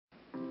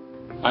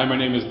Hi, my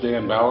name is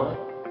Dan Bauer.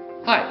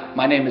 Hi,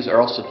 my name is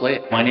Earl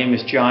Suplee. My name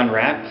is John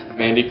Rapp.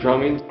 Mandy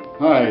Croming.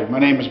 Hi, my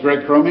name is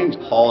Greg Croming.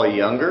 Paul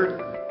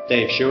Younger.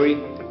 Dave Shuey.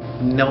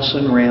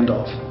 Nelson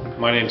Randolph.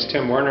 My name is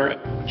Tim Werner.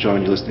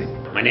 John Ulisty.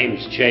 My name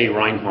is Jay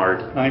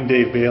Reinhardt. I'm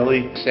Dave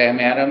Bailey.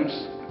 Sam Adams.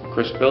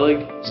 Chris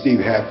Billig.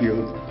 Steve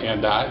Hatfield.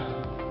 And I.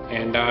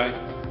 And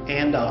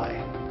I.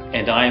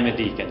 And I am a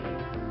deacon.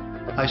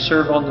 I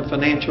serve on the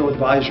Financial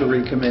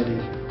Advisory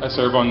Committee. I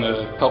serve on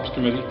the Helps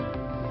Committee.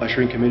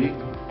 Ushering Committee.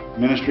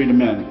 Ministry to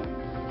Men.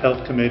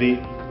 Health Committee.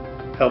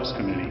 Helps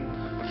Committee.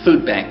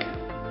 Food Bank.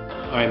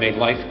 I'm a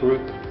life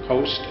group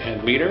host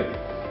and leader,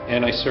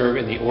 and I serve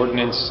in the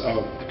ordinance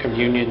of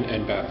communion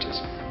and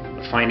baptism.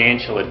 The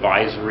Financial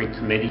Advisory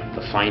Committee.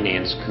 The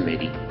Finance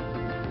Committee.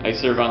 I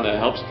serve on the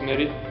Helps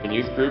Committee, the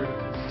youth group,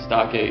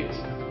 Stockades.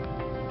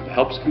 The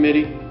Helps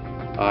Committee,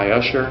 I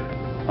usher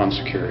on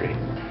security.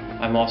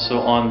 I'm also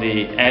on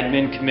the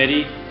Admin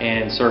Committee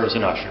and serve as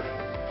an usher.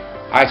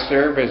 I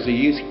serve as the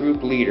youth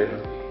group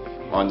leader.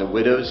 On the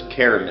Widows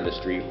Care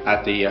Ministry.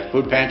 At the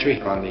Food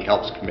Pantry. On the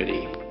Helps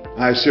Committee.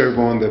 I serve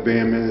on the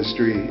band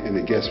ministry and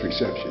the guest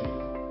reception.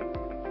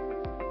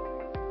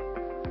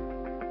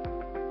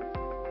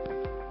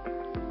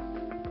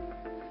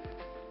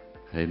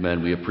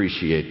 Amen. We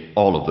appreciate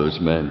all of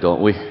those men,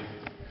 don't we?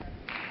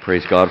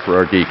 Praise God for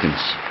our deacons.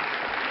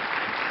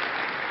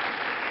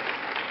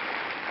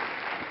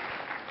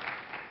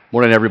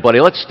 Morning, everybody.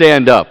 Let's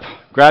stand up.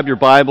 Grab your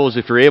Bibles.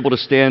 If you're able to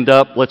stand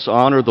up, let's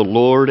honor the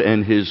Lord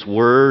and His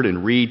Word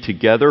and read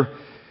together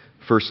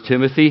 1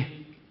 Timothy.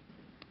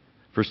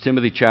 1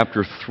 Timothy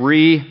chapter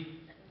 3,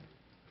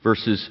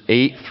 verses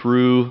 8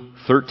 through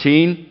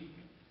 13.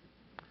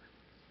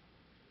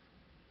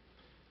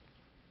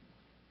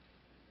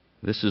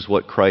 This is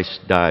what Christ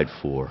died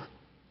for.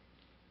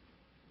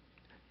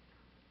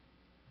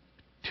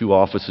 2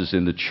 offices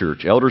in the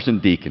church, elders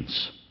and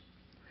deacons.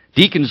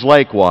 Deacons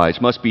likewise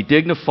must be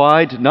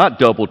dignified, not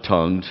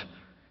double-tongued,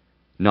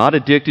 not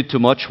addicted to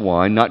much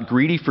wine, not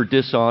greedy for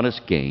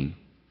dishonest gain.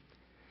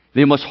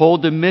 They must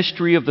hold the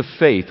mystery of the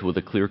faith with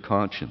a clear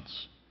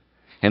conscience.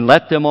 And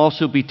let them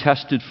also be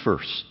tested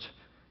first.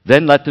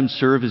 Then let them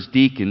serve as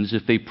deacons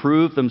if they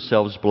prove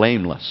themselves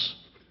blameless.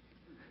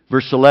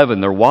 Verse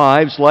 11, their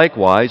wives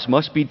likewise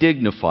must be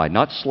dignified,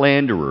 not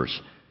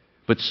slanderers,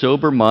 but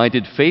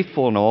sober-minded,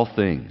 faithful in all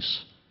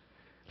things.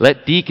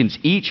 Let deacons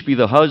each be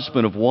the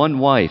husband of one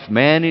wife,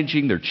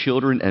 managing their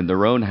children and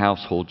their own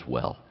households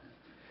well.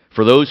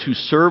 For those who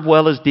serve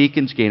well as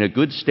deacons gain a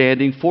good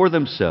standing for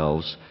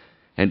themselves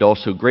and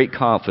also great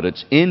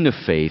confidence in the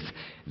faith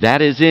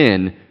that is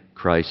in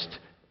Christ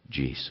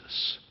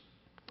Jesus.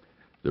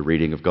 The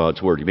reading of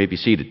God's Word. You may be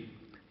seated.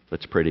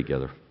 Let's pray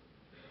together.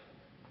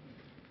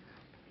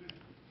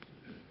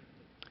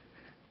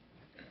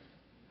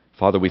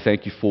 Father, we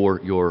thank you for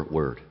your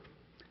Word.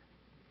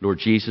 Lord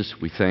Jesus,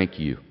 we thank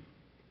you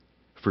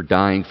for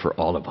dying for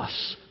all of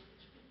us,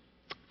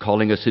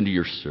 calling us into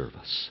your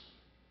service.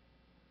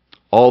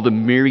 All the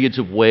myriads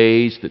of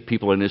ways that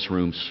people in this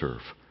room serve.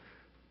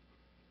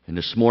 And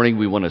this morning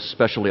we want to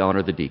especially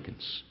honor the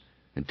deacons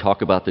and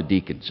talk about the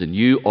deacons. And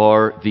you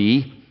are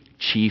the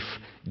chief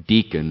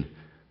deacon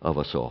of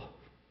us all.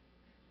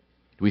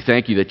 We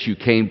thank you that you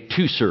came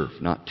to serve,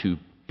 not to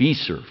be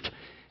served,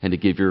 and to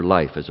give your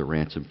life as a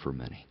ransom for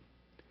many.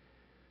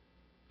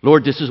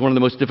 Lord, this is one of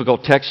the most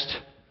difficult texts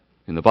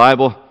in the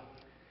Bible.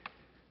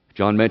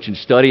 John mentioned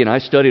study, and I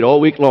studied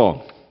all week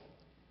long.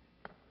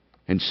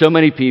 And so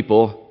many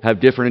people have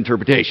different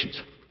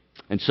interpretations.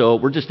 And so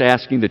we're just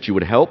asking that you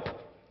would help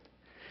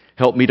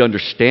me to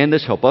understand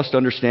this, help us to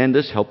understand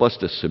this, help us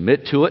to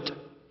submit to it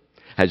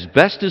as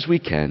best as we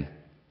can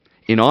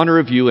in honor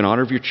of you, in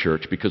honor of your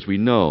church, because we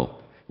know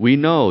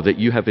that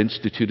you have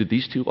instituted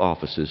these 2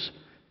 offices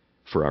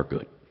for our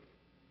good.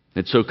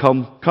 And so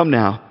come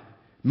now,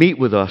 meet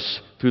with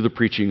us through the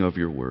preaching of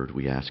your word,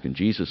 we ask in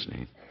Jesus'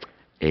 name.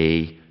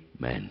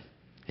 Amen.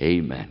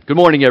 Amen. Good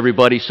morning,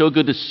 everybody. So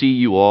good to see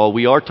you all.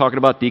 We are talking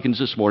about deacons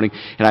this morning,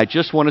 and I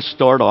just want to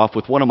start off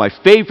with one of my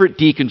favorite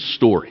deacon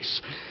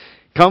stories.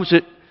 Comes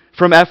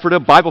from Ephrata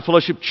Bible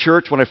Fellowship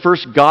Church. When I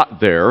first got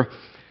there,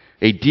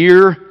 a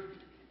dear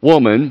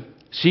woman,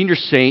 senior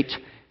saint,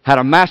 had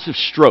a massive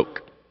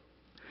stroke.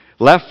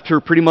 Left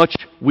her pretty much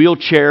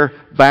wheelchair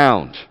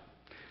bound.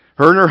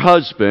 Her and her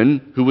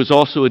husband, who was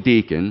also a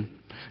deacon,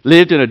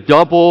 lived in a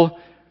double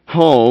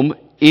home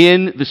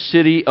in the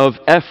city of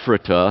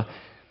Ephrata.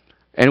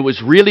 And it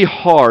was really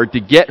hard to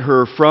get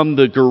her from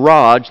the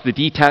garage, the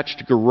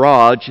detached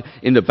garage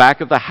in the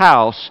back of the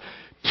house,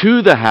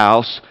 to the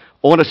house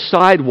on a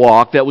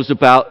sidewalk that was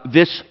about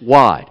this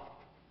wide.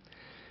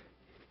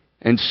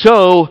 And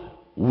so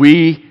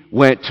we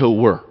went to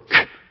work.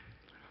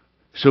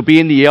 So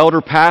being the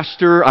elder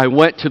pastor, I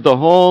went to the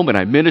home and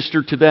I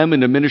ministered to them in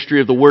the ministry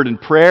of the word and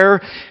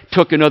prayer.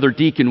 Took another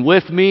deacon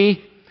with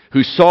me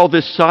who saw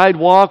this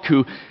sidewalk,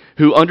 who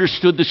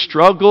understood the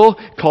struggle,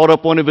 called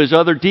up one of his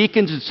other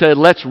deacons and said,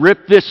 let's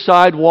rip this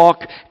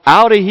sidewalk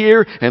out of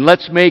here and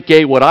let's make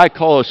what I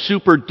call a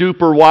super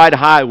duper wide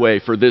highway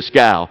for this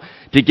gal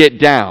to get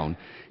down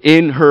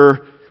in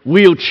her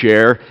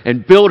wheelchair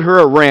and build her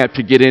a ramp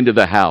to get into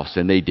the house.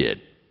 And they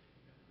did.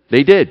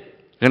 They did.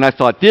 And I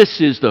thought,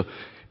 this is the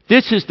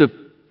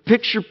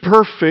picture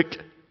perfect,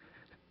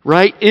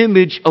 right,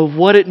 image of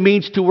what it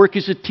means to work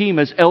as a team,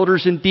 as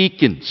elders and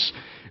deacons.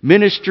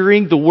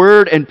 Ministering the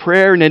word and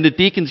prayer, and then the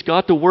deacons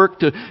got to work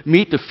to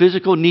meet the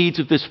physical needs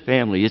of this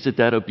family. Isn't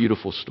that a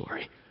beautiful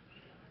story?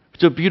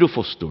 It's a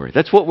beautiful story.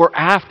 That's what we're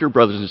after,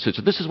 brothers and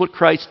sisters. This is what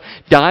Christ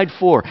died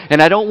for.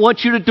 And I don't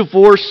want you to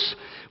divorce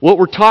what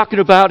we're talking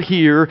about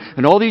here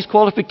and all these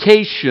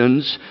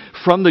qualifications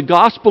from the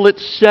gospel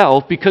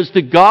itself, because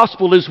the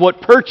gospel is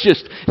what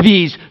purchased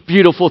these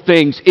beautiful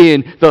things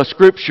in the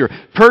Scripture.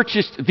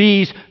 Purchased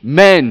these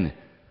men.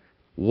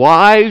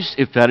 Wives,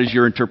 if that is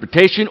your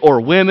interpretation,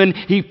 or women,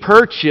 He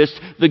purchased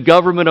the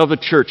government of the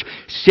church.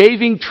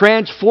 Saving,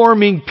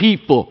 transforming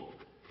people.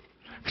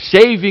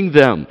 Saving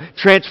them,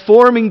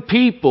 transforming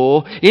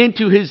people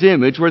into His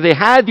image where they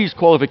had these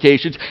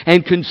qualifications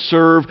and can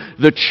serve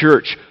the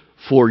church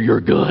for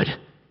your good.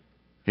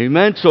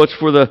 Amen? So it's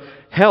for the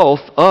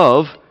health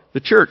of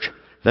the church.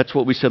 That's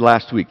what we said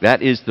last week.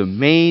 That is the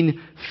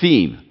main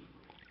theme.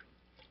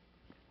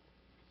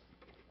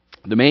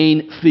 The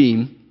main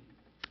theme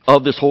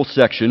of this whole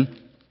section.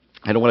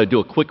 I don't want to do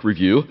a quick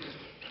review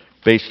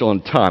based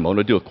on time. I want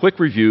to do a quick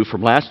review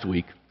from last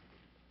week,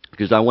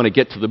 because I want to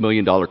get to the $1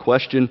 million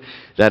question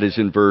that is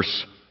in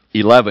verse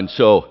 11.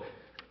 So,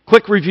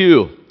 quick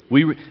review.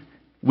 We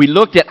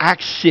looked at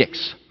Acts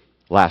 6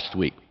 last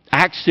week.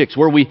 Acts 6,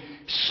 where we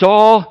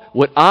saw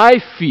what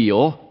I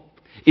feel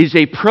is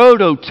a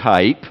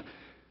prototype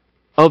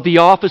of the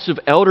office of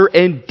elder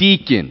and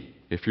deacon.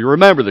 If you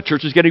remember, the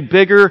church is getting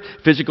bigger,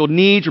 physical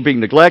needs are being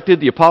neglected.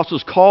 The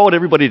apostles called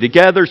everybody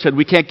together, said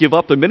we can't give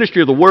up the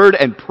ministry of the word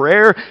and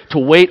prayer to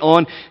wait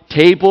on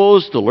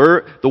tables. The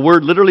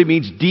word literally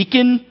means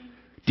deacon.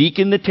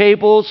 Deacon the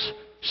tables,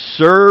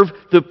 serve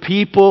the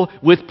people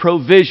with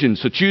provision.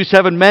 So choose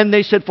 7 men,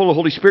 they said, full of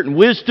Holy Spirit and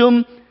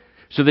wisdom,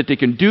 so that they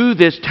can do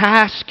this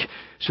task,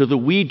 so that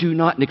we do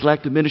not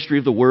neglect the ministry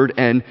of the word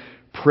and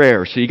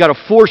prayer. So you got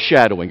a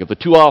foreshadowing of the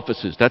 2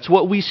 offices. That's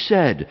what we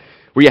said.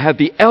 Where you have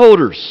the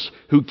elders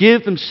who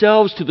give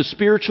themselves to the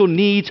spiritual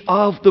needs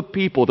of the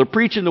people. They're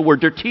preaching the word,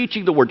 they're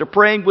teaching the word, they're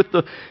praying with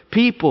the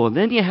people. And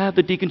then you have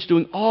the deacons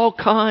doing all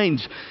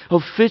kinds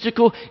of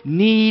physical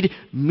need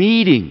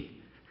meeting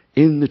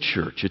in the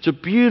church. It's a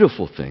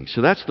beautiful thing.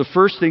 So that's the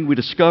first thing we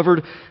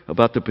discovered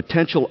about the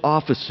potential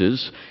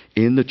offices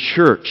in the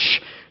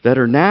church that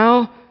are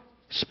now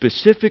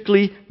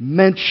specifically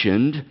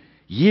mentioned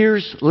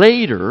years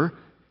later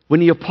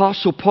when the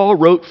Apostle Paul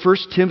wrote 1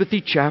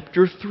 Timothy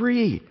chapter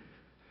 3.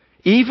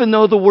 Even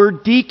though the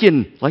word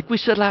deacon, like we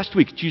said last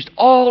week, it's used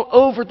all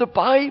over the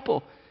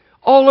Bible.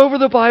 All over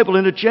the Bible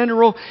in a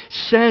general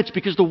sense,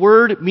 because the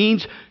word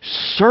means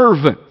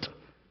servant.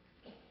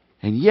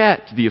 And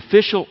yet, the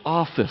official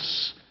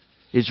office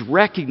is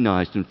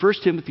recognized in 1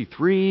 Timothy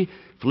 3,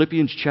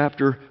 Philippians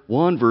chapter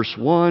 1, verse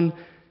 1,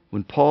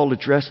 when Paul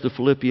addressed the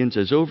Philippians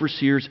as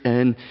overseers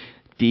and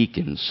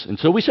deacons. And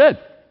so we said,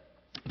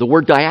 the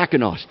word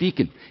diakonos,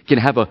 deacon, can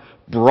have a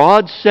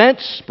broad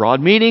sense, broad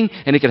meaning,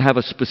 and it can have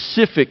a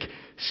specific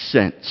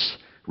sense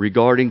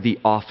regarding the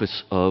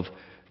office of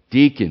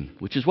deacon,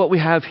 which is what we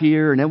have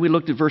here. And then we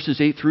looked at verses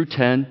 8 through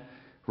 10,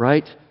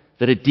 right?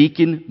 That a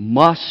deacon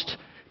must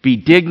be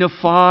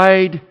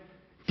dignified.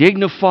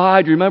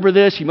 Dignified, remember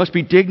this? He must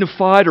be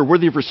dignified or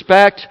worthy of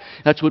respect.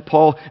 That's what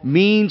Paul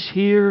means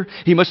here.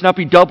 He must not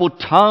be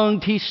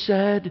double-tongued, he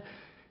said,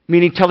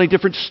 meaning telling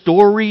different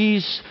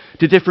stories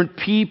to different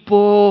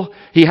people.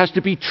 He has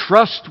to be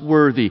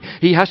trustworthy.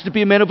 He has to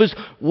be a man of his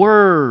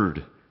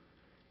word.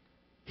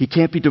 He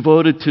can't be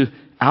devoted to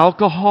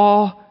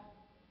alcohol,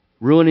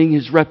 ruining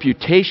his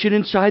reputation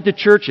inside the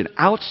church and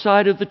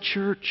outside of the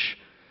church,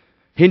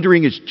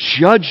 hindering his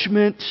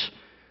judgment,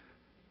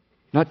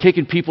 not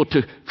taking people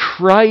to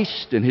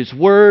Christ and His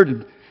Word,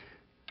 and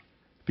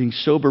being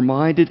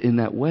sober-minded in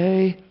that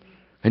way.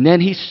 And then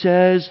he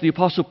says, the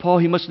Apostle Paul,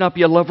 he must not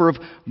be a lover of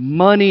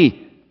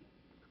money,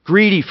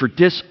 greedy for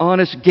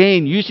dishonest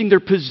gain, using their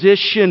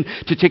position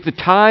to take the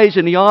tithes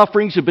and the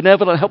offerings of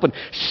benevolent help and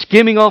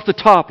skimming off the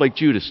top like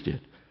Judas did.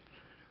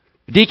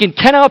 The deacon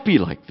cannot be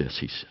like this,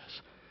 he says.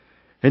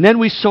 And then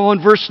we saw in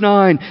verse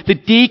 9, the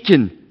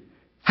deacon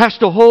has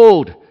to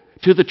hold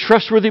to the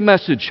trustworthy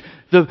message,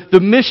 the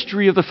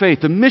mystery of the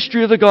faith, the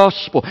mystery of the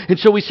gospel. And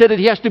so we said that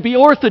he has to be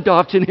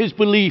orthodox in his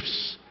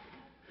beliefs.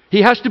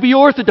 He has to be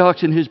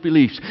orthodox in his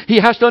beliefs. He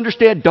has to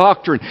understand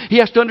doctrine. He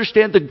has to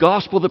understand the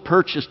gospel that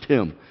purchased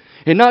him.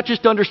 And not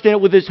just understand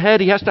it with his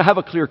head, he has to have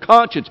a clear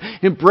conscience,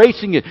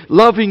 embracing it,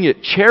 loving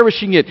it,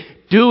 cherishing it,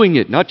 doing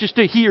it. Not just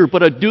a hearer,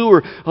 but a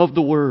doer of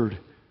the word.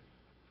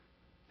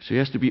 So he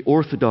has to be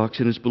orthodox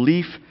in his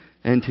belief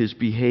and his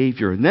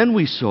behavior. And then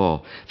we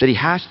saw that he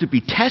has to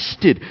be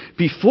tested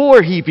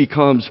before he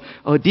becomes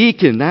a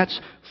deacon. That's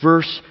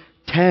verse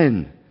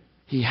 10.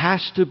 He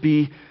has to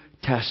be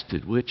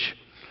tested, which,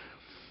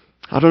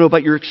 I don't know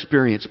about your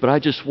experience, but I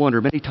just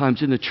wonder, many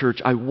times in the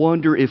church, I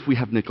wonder if we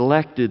have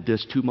neglected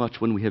this too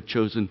much when we have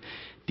chosen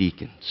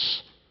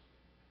deacons.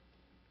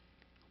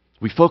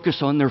 We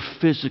focus on their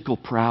physical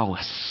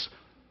prowess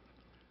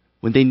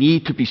when they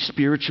need to be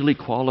spiritually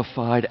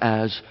qualified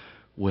as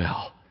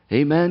well.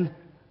 Amen?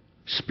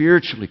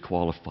 Spiritually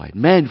qualified.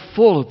 Men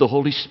full of the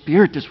Holy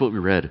Spirit is what we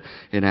read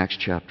in Acts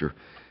chapter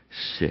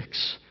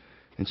 6.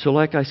 And so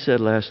like I said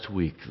last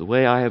week, the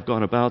way I have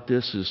gone about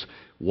this is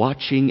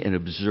watching and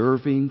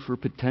observing for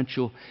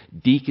potential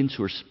deacons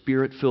who are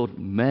Spirit-filled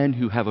men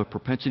who have a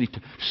propensity to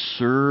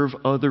serve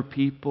other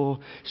people.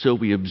 So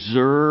we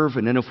observe,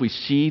 and then if we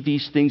see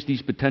these things,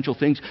 these potential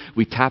things,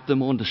 we tap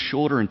them on the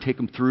shoulder and take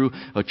them through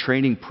a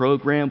training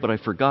program. But I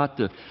forgot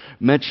to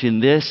mention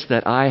this,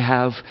 that I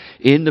have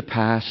in the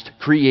past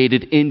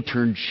created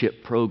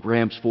internship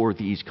programs for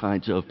these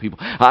kinds of people.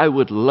 I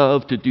would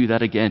love to do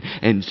that again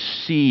and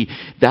see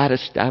that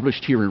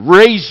established here and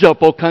raise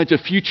up all kinds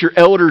of future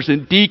elders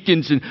and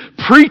deacons and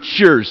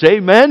preachers.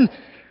 Amen?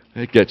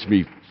 That gets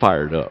me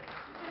fired up.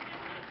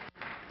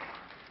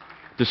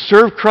 To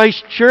serve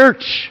Christ's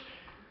church.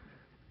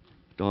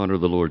 To honor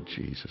the Lord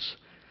Jesus.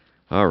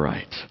 All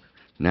right.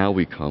 Now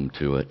we come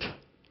to it.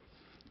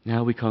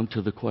 Now we come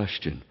to the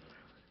question.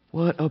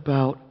 What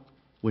about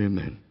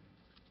women?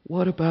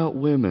 What about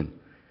women?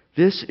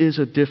 This is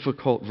a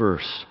difficult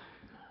verse.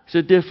 It's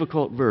a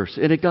difficult verse.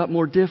 And it got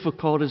more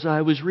difficult as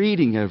I was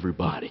reading,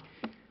 everybody.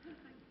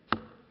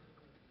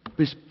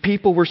 Because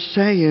people were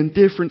saying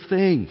different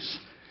things.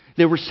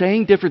 They were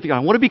saying different things. I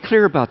want to be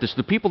clear about this.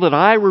 The people that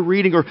I were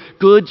reading are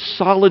good,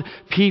 solid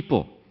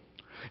people.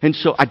 And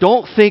so I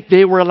don't think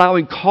they were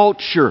allowing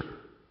culture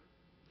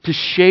to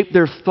shape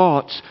their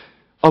thoughts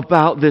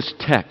about this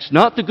text.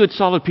 Not the good,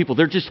 solid people.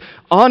 They're just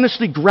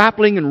honestly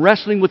grappling and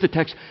wrestling with the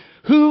text.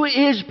 Who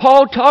is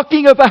Paul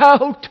talking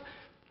about?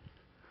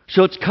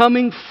 So it's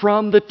coming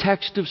from the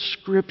text of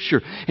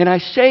Scripture. And I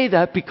say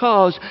that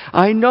because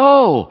I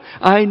know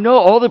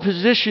all the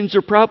positions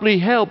are probably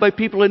held by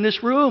people in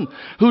this room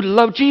who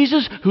love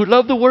Jesus, who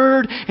love the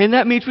Word, and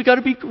that means we've got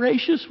to be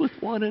gracious with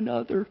one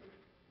another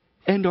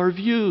and our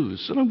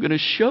views. And I'm going to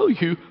show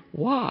you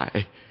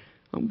why.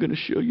 I'm going to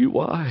show you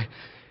why.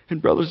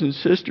 And brothers and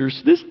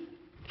sisters, this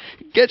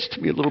gets to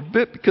me a little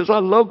bit because I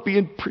love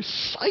being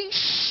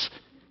precise.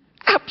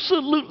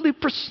 Absolutely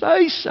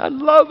precise. I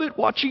love it,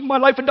 watching my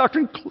life and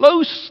doctrine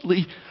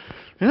closely.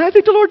 And I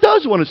think the Lord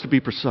does want us to be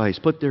precise,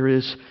 but there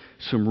is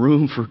some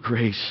room for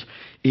grace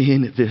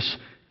in this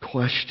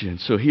question.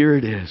 So here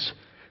it is.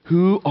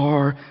 Who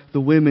are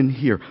the women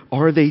here?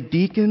 Are they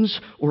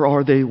deacons or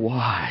are they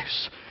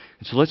wives?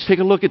 And so let's take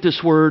a look at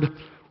this word,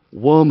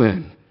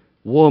 woman.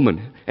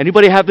 Woman.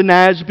 Anybody have the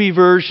NASB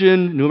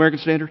version, New American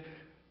Standard?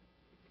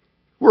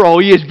 We're all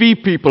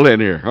ESV people in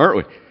here, aren't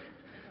we?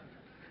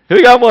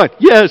 We got one.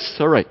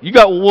 Yes. All right. You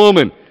got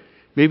woman.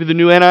 Maybe the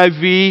new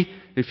NIV,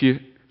 if you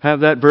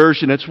have that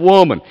version, it's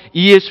woman.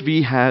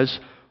 ESV has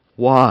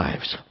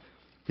wives.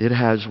 It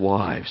has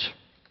wives.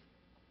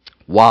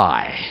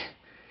 Why?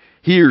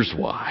 Here's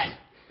why.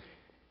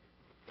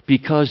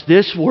 Because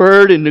this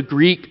word in the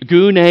Greek,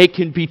 gune,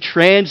 can be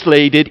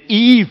translated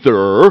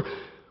either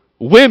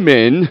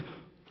women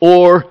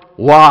or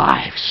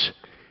wives.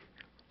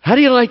 How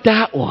do you like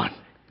that one?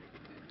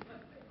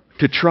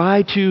 To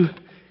try to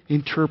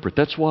interpret.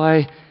 That's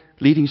why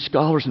leading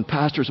scholars and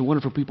pastors and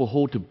wonderful people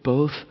hold to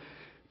both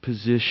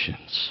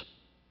positions.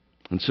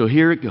 And so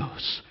here it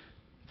goes.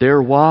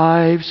 Their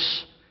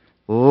wives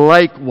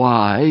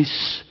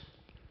likewise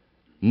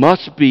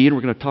must be, and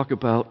we're going to talk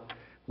about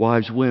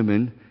wives,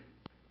 women,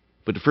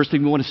 but the first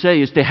thing we want to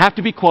say is they have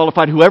to be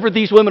qualified. Whoever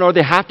these women are,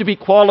 they have to be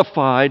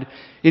qualified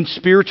in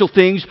spiritual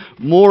things,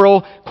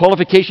 moral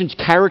qualifications,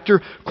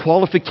 character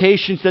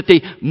qualifications, that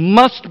they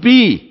must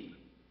be,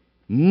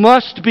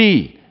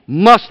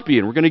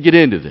 and we're going to get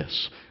into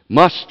this,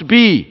 must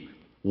be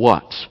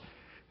what?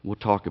 We'll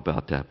talk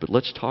about that, but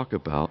let's talk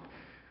about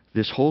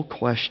this whole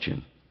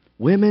question,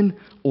 women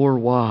or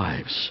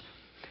wives.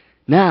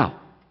 Now,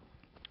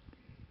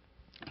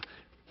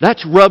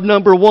 that's rub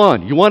number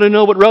one. You want to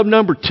know what rub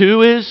number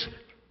two is?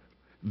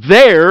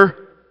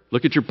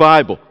 Look at your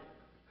Bible.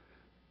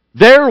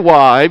 Their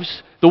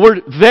wives, the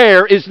word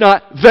there is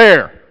not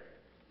there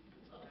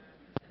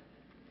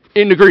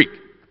in the Greek.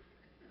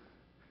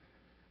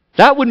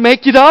 That would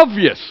make it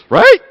obvious,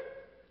 right?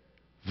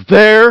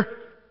 Their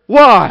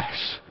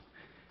wives.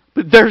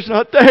 But there's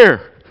not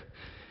there.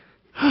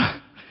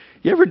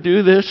 You ever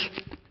do this?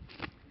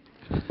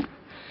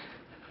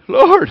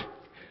 Lord,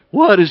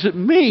 what does it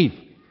mean?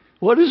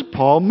 What does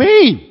Paul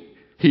mean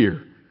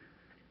here?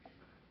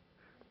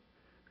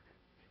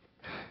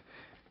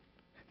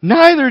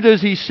 Neither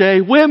does he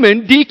say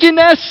women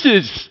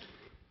deaconesses.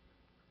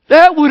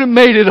 That would have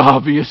made it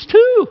obvious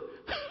too.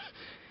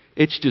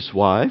 It's just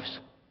wives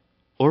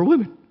or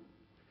women.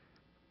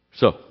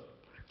 So,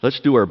 let's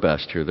do our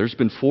best here. There's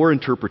been 4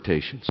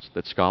 interpretations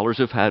that scholars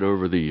have had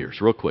over the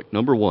years. Real quick.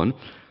 Number 1,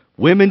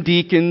 women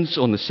deacons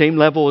on the same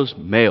level as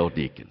male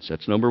deacons.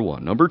 That's number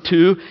 1. Number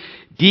 2,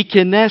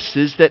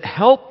 deaconesses that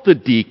help the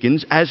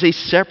deacons as a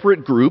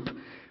separate group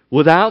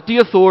without the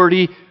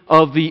authority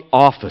of the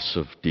office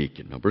of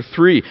deacon. Number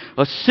 3,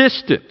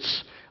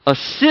 assistants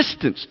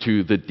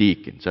to the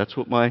deacons. That's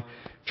what my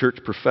church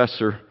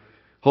professor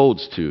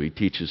holds to. He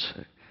teaches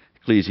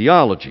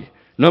ecclesiology.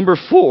 Number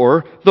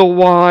 4, the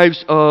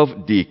wives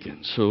of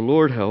deacons. So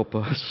Lord help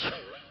us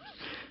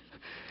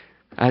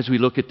as we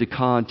look at the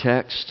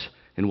context.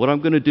 And what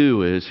I'm going to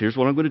do is, here's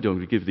what I'm going to do. I'm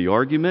going to give the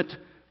argument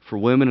for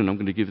women, and I'm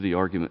going to give the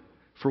argument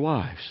for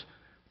wives.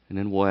 And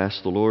then we'll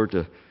ask the Lord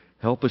to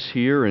help us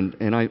here. And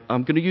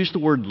I'm going to use the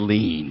word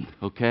lean,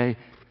 okay?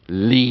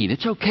 Lean.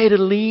 It's okay to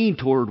lean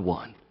toward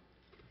one.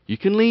 You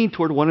can lean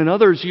toward one, and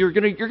others, you're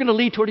going to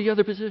lean toward the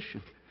other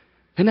position.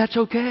 And that's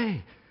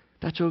okay.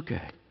 That's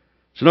okay.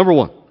 So number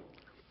 1.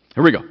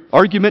 Here we go.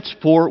 Arguments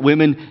for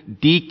women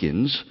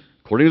deacons.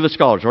 According to the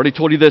scholars, I already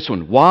told you this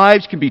one.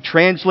 Wives can be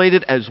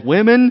translated as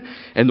women,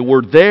 and the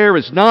word there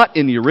is not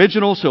in the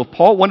original. So if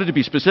Paul wanted to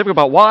be specific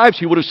about wives,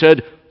 he would have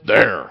said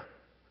there.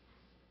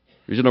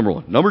 Here's your number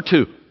 1. Number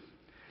 2.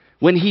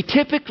 When he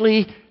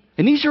typically,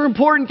 and these are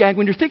important, gang,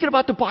 when you're thinking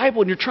about the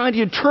Bible and you're trying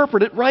to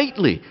interpret it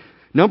rightly.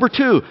 Number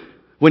 2.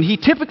 When he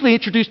typically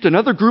introduced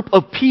another group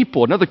of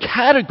people, another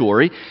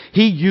category,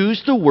 he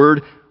used the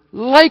word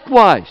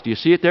likewise. Do you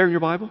see it there in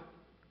your Bible?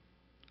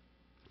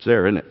 It's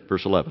there, isn't it?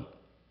 Verse 11.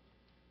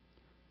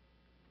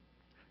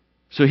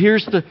 So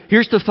here's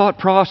the thought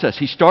process.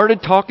 He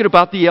started talking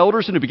about the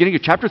elders in the beginning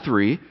of chapter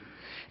 3.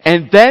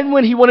 And then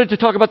when he wanted to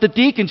talk about the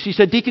deacons, he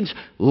said, deacons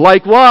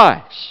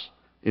likewise,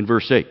 in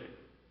verse 8.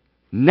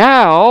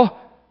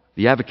 Now,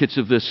 the advocates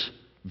of this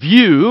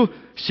view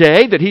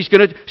say that he's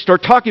going to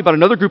start talking about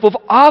another group of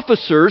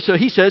officers. So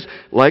he says,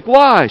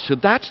 likewise. So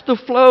that's the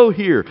flow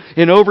here.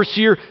 An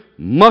overseer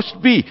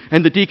must be,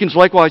 and the deacons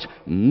likewise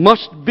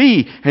must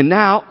be. And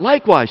now,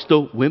 likewise,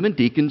 the women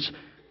deacons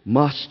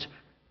must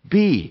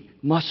be.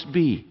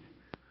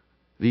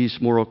 These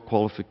moral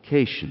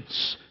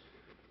qualifications,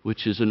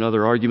 which is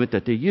another argument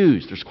that they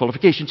use. There's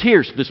qualifications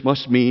here, so this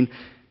must mean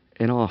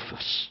an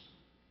office.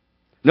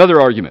 Another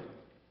argument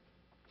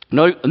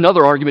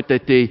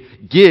that they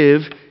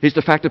give is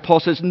the fact that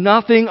Paul says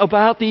nothing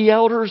about the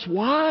elders'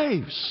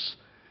 wives.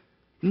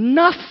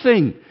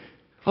 Nothing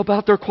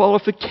about their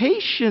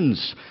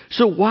qualifications.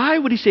 So why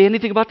would he say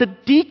anything about the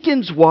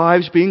deacons'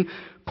 wives being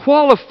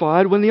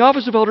qualified when the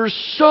office of elder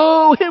is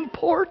so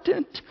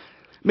important?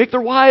 Make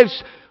their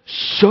wives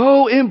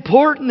so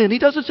important, and he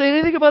doesn't say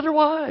anything about their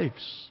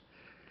wives.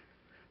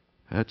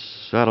 I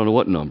don't know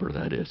what number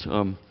that is.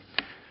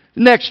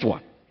 Next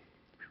one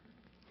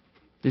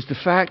is the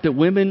fact that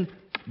women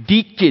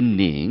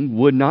deaconing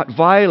would not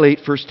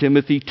violate 1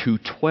 Timothy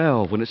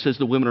 2:12 when it says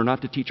the women are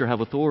not to teach or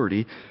have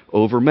authority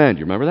over men. Do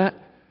you remember that?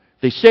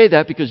 They say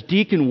that because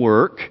deacon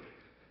work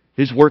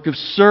is work of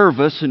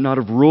service and not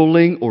of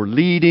ruling or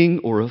leading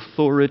or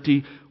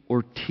authority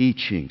or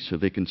teaching, so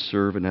they can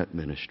serve in that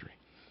ministry.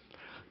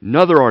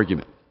 Another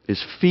argument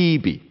is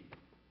Phoebe.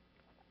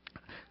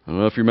 I don't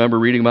know if you remember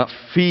reading about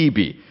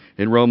Phoebe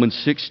in Romans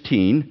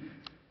 16,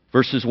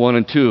 verses 1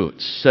 and 2.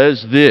 It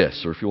says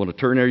this, or if you want to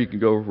turn there, you can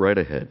go right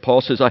ahead. Paul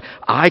says,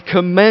 I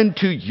commend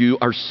to you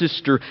our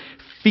sister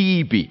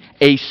Phoebe,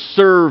 a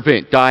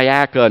servant,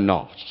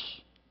 diakonos,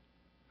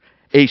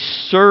 a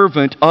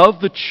servant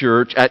of the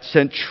church at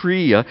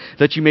Centuria,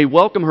 that you may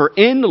welcome her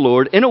in the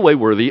Lord in a way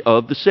worthy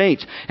of the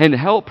saints, and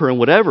help her in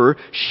whatever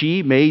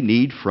she may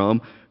need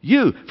from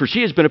you. For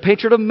she has been a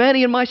patron of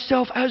many and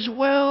myself as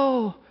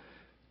well.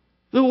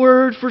 The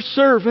word for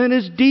servant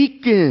is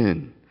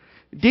deacon.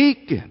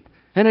 Deacon.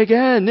 And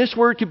again, this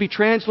word can be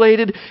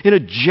translated in a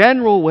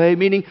general way,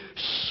 meaning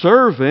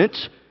servant.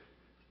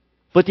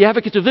 But the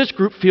advocates of this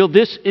group feel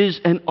this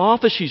is an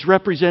office. She's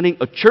representing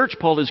a church.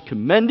 Paul is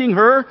commending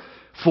her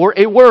for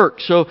a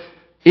work. So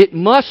it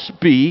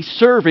must be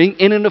serving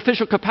in an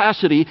official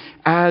capacity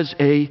as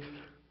a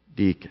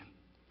deacon.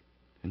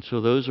 And so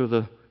those are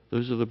the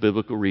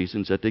biblical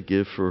reasons that they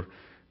give for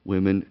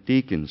women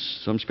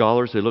deacons. Some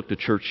scholars, they look to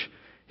church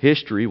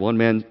history. One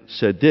man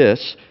said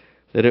this,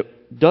 that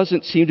it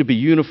doesn't seem to be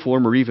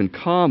uniform or even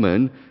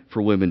common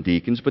for women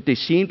deacons, but they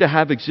seem to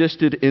have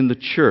existed in the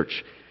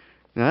church.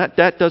 Now,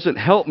 that doesn't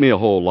help me a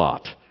whole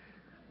lot.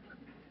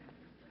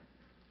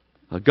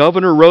 A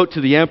governor wrote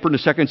to the emperor in the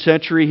 2nd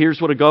century. Here's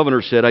what a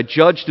governor said. I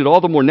judged it all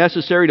the more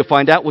necessary to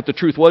find out what the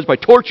truth was by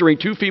torturing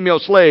 2 female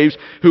slaves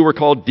who were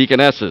called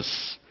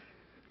deaconesses.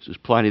 This is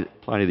Pliny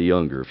the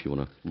Younger, if you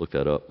want to look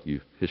that up,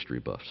 you history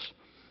buffs.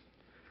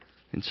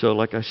 And so,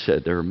 like I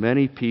said, there are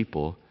many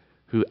people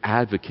who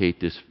advocate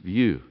this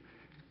view.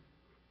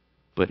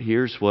 But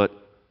here's what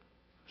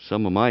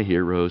some of my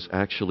heroes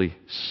actually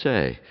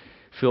say.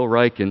 Phil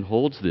Ryken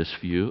holds this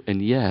view,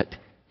 and yet,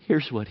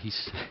 here's what he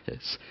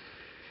says.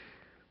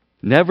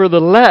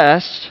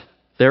 Nevertheless,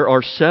 there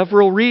are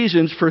several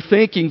reasons for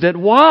thinking that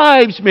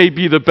wives may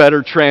be the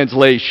better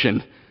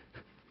translation.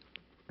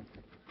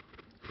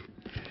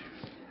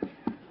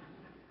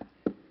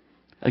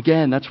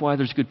 Again, that's why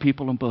there's good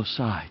people on both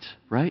sides,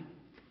 right?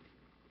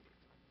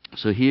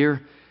 So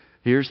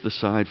here's the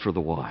side for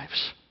the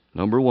wives.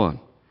 Number 1,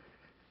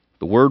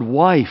 the word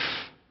wife.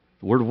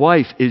 The word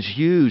wife is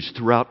used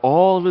throughout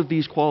all of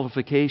these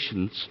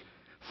qualifications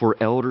for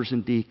elders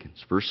and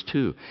deacons. Verse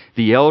 2,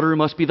 the elder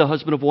must be the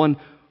husband of one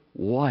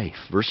wife.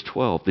 Verse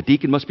 12, the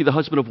deacon must be the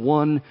husband of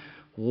one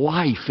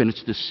wife. And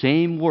it's the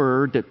same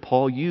word that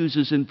Paul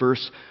uses in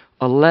verse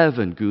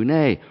 11,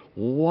 gune,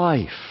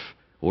 wife,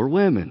 or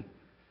women.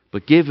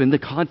 But given the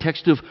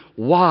context of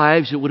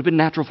wives, it would have been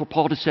natural for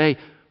Paul to say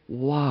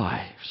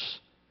wives.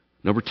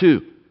 Number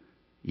 2,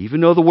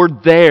 even though the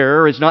word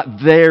there is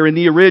not there in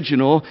the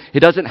original, it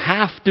doesn't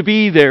have to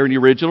be there in the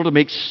original to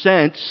make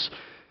sense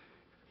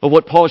of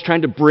what Paul is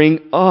trying to bring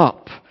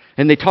up.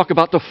 And they talk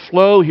about the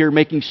flow here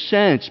making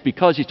sense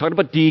because he's talking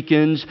about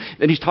deacons,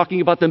 and he's talking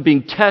about them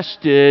being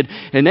tested,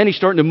 and then he's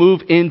starting to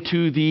move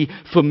into the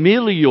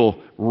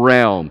familial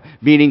realm,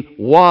 meaning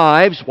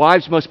wives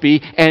must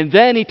be, and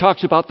then he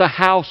talks about the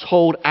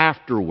household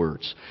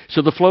afterwards.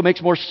 So the flow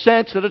makes more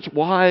sense that it's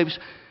wives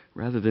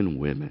rather than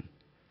women.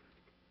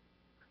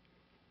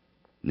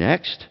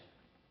 Next,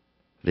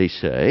 they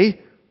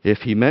say, if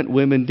he meant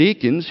women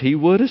deacons, he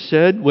would have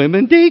said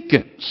women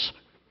deacons.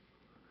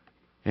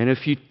 And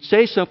if you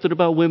say something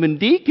about women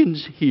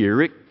deacons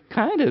here, it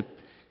kind of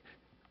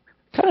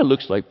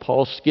looks like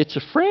Paul's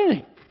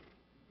schizophrenic.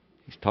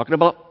 He's talking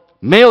about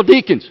male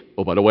deacons.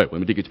 Oh, by the way,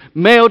 women deacons.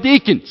 Male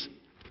deacons.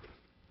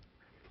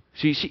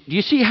 So do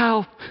you see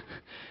how,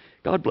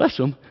 God bless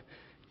them,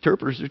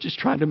 interpreters are just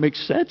trying to make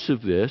sense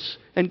of this.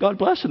 And God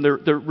bless them,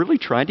 they're really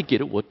trying to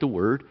get at what the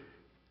word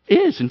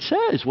is and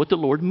says, what the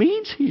Lord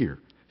means here.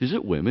 Is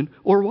it women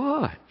or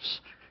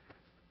wives?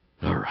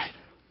 All right.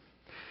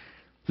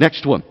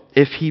 Next one.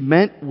 If he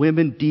meant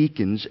women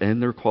deacons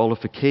and their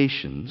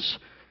qualifications,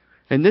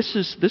 and this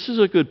is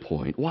a good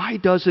point, why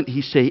doesn't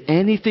he say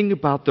anything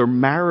about their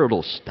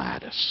marital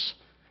status?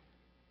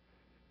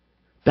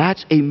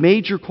 That's a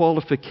major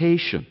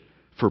qualification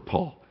for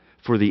Paul.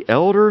 For the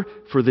elder,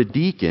 for the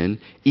deacon,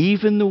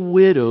 even the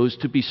widows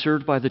to be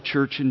served by the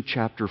church in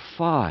chapter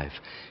 5.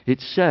 It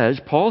says,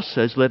 Paul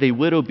says, let a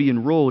widow be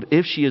enrolled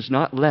if she is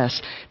not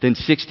less than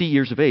 60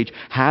 years of age,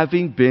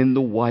 having been the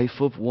wife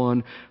of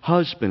one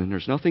husband. And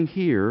there's nothing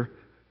here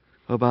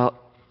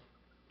about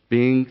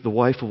being the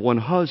wife of one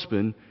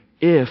husband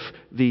if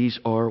these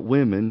are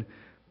women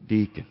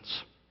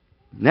deacons.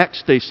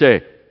 Next they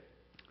say,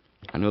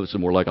 I know this is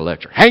more like a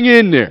lecture, hang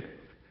in there.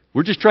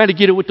 We're just trying to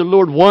get at what the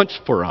Lord wants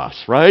for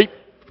us, right?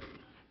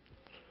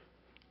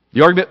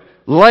 The argument,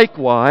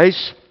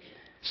 likewise,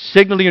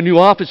 signaling a new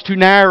office too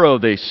narrow,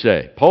 they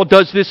say. Paul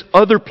does this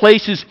other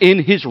places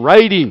in his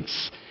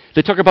writings.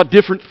 They talk about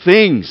different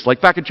things, like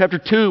back in chapter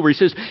 2 where he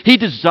says he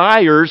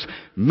desires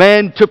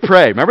men to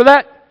pray. Remember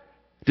that?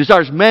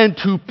 Desires men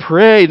to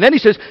pray. And then he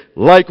says,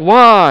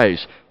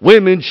 likewise,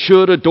 women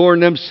should adorn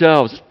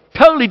themselves.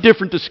 Totally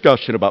different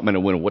discussion about men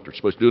and women, what they're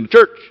supposed to do in the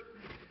church.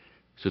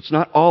 So it's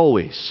not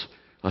always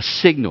a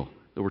signal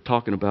that we're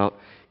talking about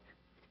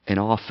an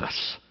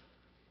office.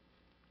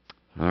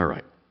 All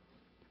right.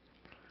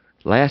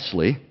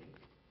 Lastly,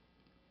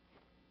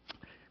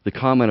 the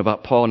comment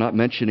about Paul not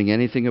mentioning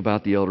anything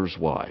about the elders'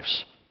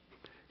 wives.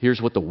 Here's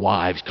what the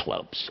Wives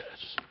Club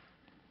says.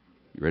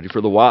 You ready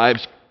for the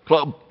Wives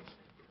Club?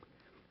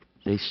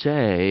 They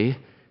say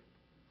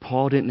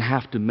Paul didn't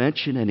have to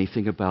mention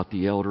anything about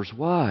the elders'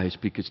 wives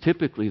because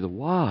typically the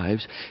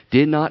wives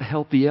did not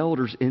help the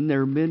elders in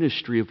their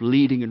ministry of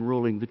leading and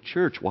ruling the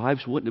church.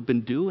 Wives wouldn't have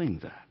been doing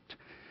that.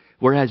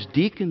 Whereas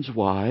deacons'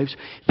 wives,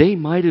 they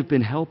might have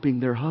been helping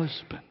their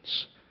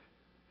husbands.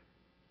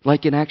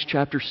 Like in Acts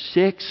chapter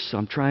 6,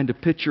 I'm trying to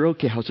picture,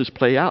 okay, how's this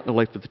play out in the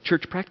life of the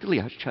church practically?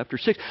 Acts chapter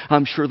 6,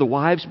 I'm sure the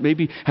wives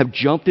maybe have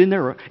jumped in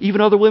there, or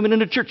even other women in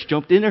the church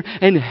jumped in there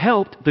and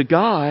helped the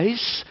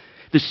guys,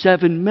 the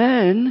 7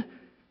 men,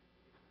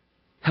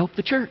 help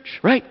the church,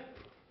 right?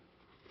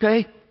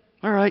 Okay,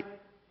 all right,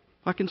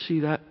 I can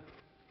see that.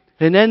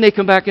 And then they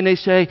come back and they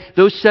say,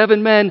 those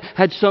 7 men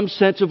had some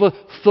sense of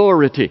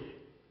authority.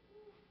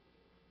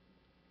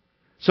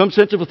 Some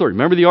sense of authority.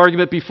 Remember the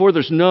argument before?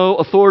 There's no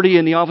authority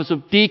in the office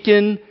of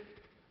deacon.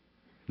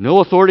 No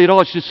authority at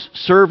all. It's just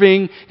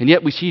serving. And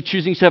yet we see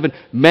choosing 7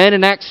 men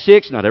in Acts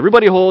 6. Not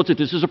everybody holds that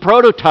this is a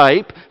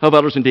prototype of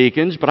elders and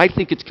deacons, but I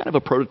think it's kind of a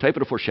prototype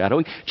and a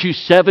foreshadowing. Choose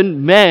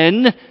 7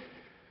 men.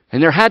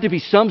 And there had to be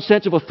some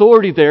sense of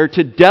authority there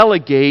to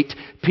delegate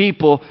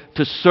people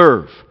to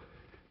serve.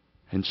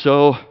 And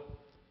so,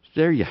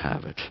 there you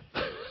have it.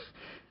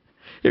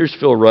 Here's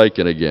Phil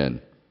Ryken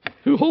again,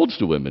 who holds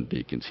to women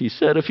deacons. He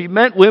said if he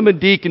meant women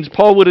deacons,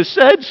 Paul would have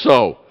said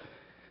so.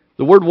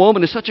 The word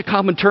woman is such a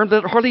common term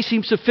that it hardly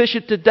seems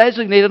sufficient to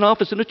designate an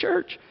office in a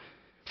church.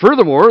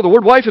 Furthermore, the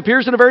word wife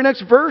appears in the very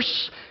next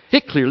verse.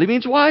 It clearly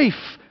means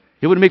wife.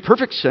 It would make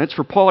perfect sense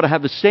for Paul to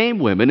have the same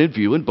women in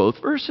view in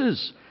both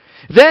verses.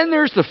 Then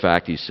there's the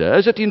fact, he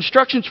says, that the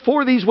instructions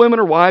for these women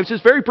or wives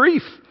is very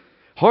brief.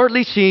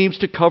 Hardly seems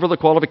to cover the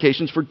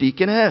qualifications for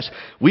deaconess.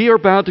 We are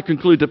bound to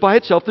conclude that by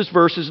itself this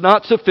verse is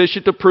not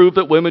sufficient to prove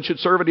that women should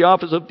serve in the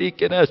office of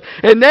deaconess.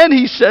 And then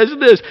he says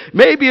this,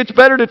 maybe it's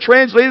better to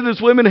translate it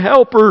as women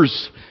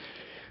helpers.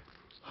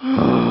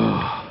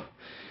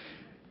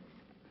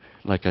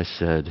 Like I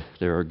said,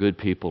 there are good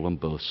people on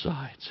both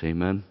sides.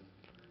 Amen?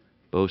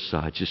 Both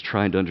sides, just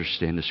trying to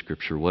understand the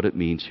Scripture, what it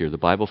means here. The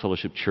Bible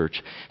Fellowship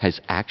Church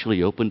has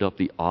actually opened up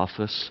the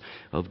office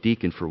of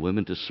deacon for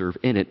women to serve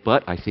in it,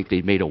 but I think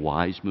they made a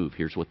wise move.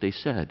 Here's what they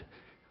said.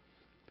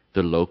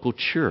 The local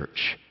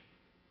church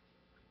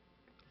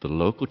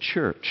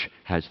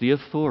has the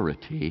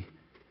authority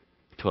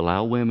to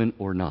allow women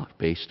or not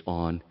based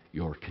on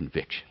your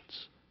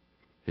convictions.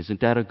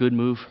 Isn't that a good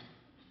move?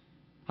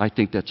 I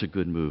think that's a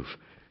good move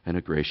and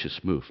a gracious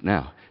move.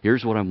 Now,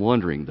 here's what I'm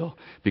wondering, though,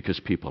 because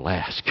people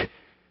ask.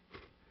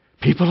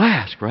 People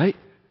ask, right?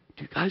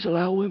 Do you guys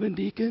allow women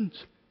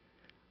deacons?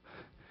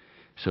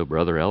 So,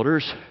 brother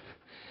elders,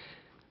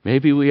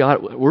 maybe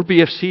we're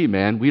BFC,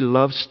 man. We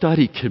love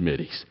study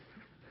committees.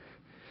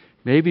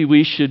 Maybe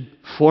we should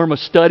form a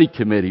study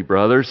committee,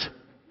 brothers.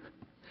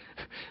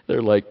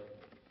 They're like,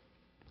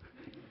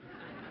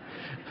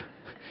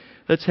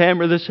 let's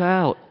hammer this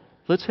out.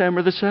 Let's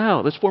hammer this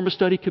out. Let's form a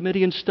study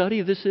committee and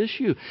study this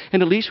issue.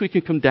 And at least we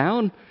can come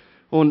down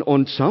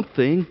on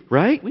something,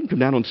 right? We can come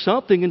down on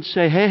something and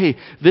say, hey,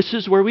 this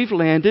is where we've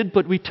landed,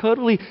 but we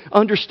totally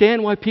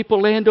understand why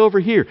people land over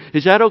here.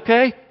 Is that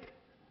okay?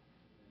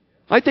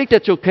 I think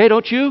that's okay,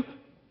 don't you?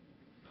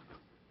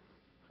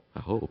 I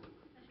hope.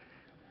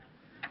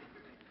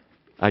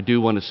 I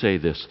do want to say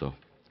this, though.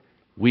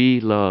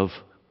 We love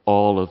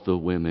all of the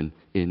women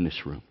in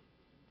this room.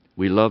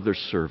 We love their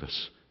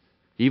service.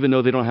 Even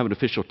though they don't have an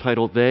official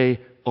title, they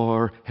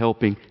are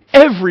helping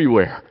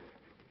everywhere.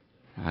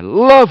 I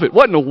love it.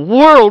 What in the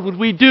world would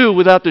we do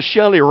without the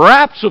Shelley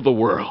Rapps of the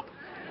world?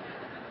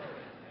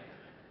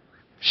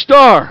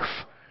 Starve.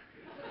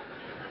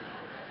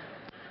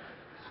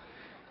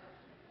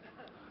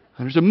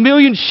 And there's a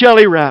million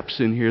Shelley Rapps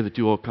in here that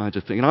do all kinds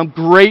of things, and I'm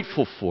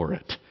grateful for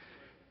it.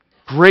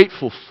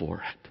 Grateful for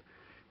it.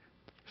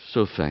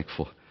 So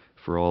thankful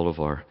for all of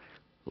our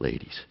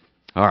ladies.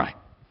 All right.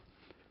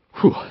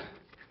 Whew.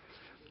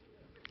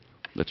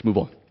 Let's move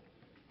on.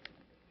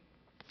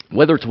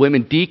 Whether it's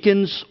women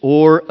deacons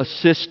or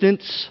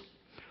assistants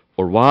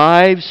or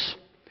wives,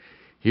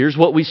 here's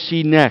what we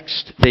see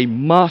next. They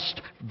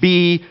must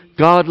be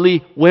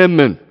godly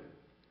women.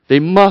 They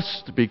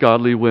must be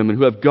godly women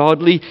who have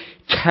godly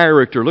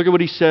character. Look at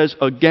what he says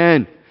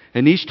again.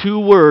 And these two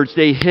words,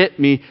 they hit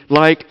me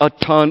like a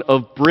ton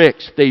of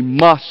bricks. They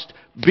must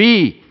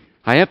be.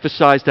 I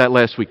emphasized that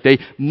last week. They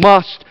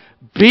must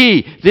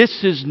be.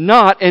 This is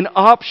not an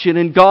option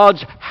in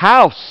God's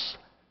house.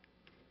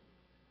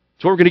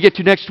 That's what we're going to get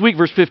to next week,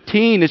 verse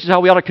 15. This is how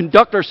we ought to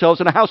conduct ourselves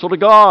in the household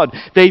of God.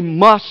 They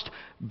must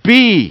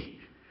be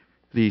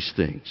these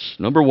things.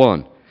 Number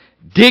one,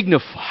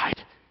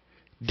 dignified.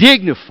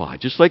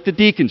 Dignified, just like the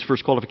deacons,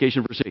 first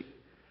qualification, verse 8.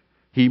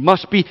 He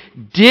must be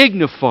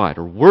dignified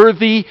or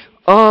worthy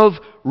of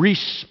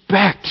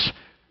respect.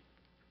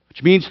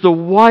 Which means the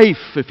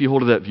wife, if you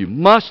hold to that view,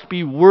 must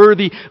be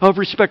worthy of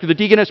respect. Or the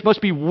deaconess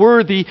must be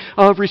worthy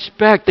of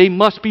respect. They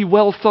must be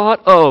well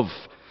thought of.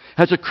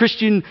 As a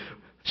Christian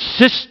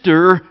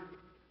sister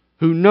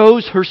who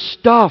knows her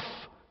stuff,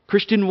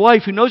 Christian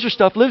wife who knows her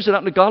stuff, lives it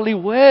out in a godly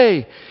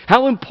way.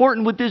 How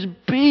important would this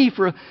be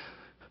for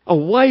a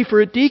wife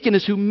or a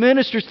deaconess who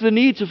ministers to the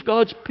needs of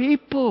God's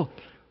people?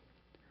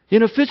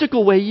 In a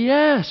physical way,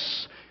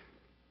 yes.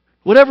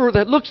 Whatever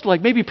that looks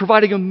like, maybe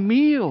providing a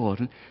meal,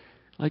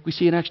 like we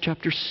see in Acts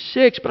chapter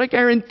 6. But I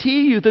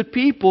guarantee you that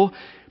people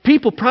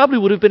probably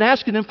would have been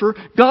asking them for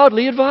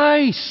godly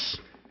advice,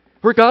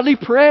 for godly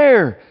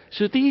prayer.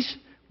 So these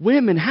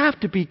women have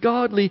to be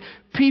godly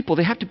people.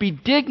 They have to be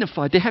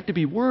dignified. They have to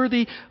be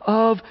worthy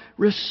of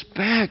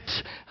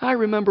respect. I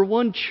remember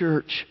one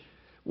church,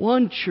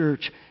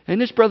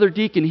 and this brother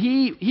deacon,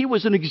 he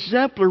was an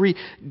exemplary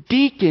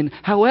deacon.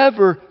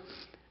 However,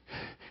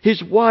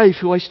 his wife,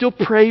 who I still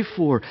pray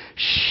for,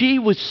 she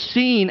was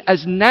seen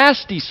as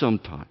nasty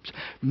sometimes,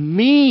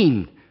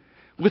 mean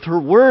with her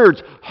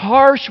words,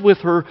 harsh with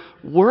her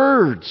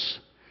words.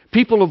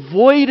 People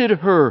avoided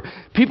her.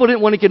 People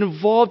didn't want to get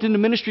involved in the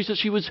ministries that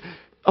she was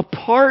a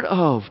part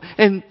of.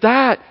 And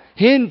that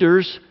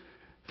hinders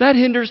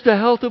the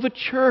health of a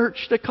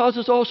church. That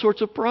causes all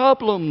sorts of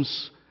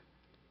problems.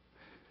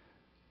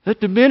 That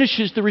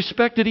diminishes the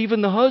respect that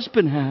even the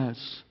husband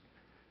has.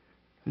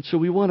 And so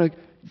we want a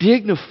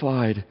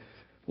dignified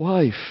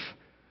wife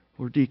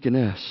or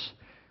deaconess.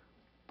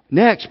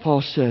 Next,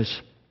 Paul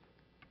says,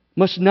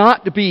 must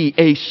not be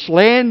a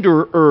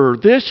slanderer.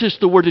 This is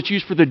the word that's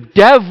used for the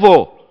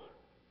devil.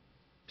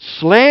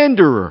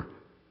 Slanderer.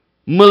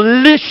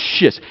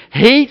 Malicious.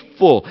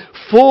 Hateful.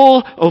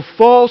 Full of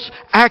false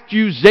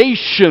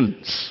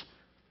accusations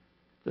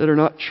that are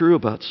not true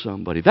about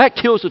somebody. That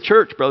kills the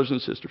church, brothers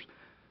and sisters.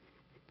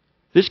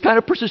 This kind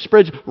of person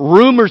spreads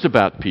rumors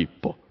about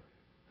people.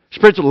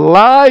 Spreads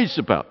lies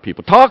about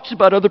people. Talks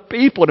about other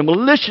people in a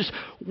malicious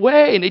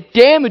way. And they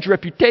damage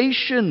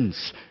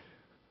reputations.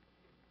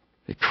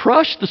 They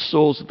crush the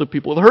souls of the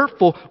people with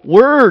hurtful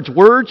words.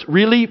 Words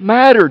really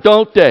matter,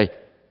 don't they?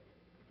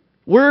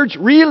 Words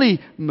really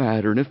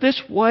matter. And if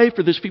this wife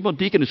or this female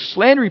deacon is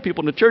slandering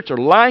people in the church, or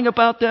lying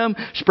about them,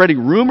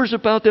 spreading rumors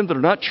about them that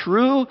are not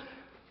true,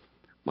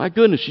 my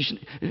goodness,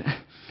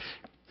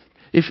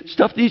 if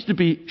stuff needs to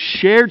be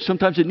shared,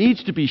 sometimes it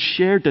needs to be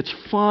shared. That's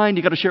fine.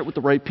 You got to share it with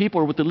the right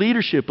people or with the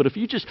leadership. But if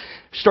you just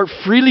start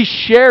freely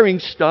sharing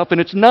stuff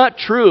and it's not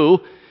true,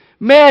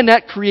 man,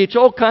 that creates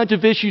all kinds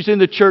of issues in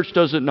the church,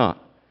 does it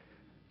not?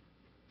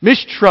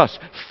 mistrust,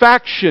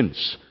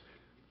 factions.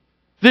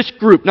 This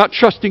group not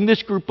trusting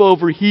this group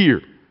over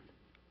here.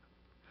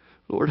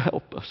 Lord,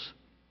 help us.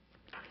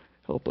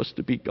 Help us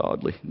to be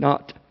godly,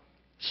 not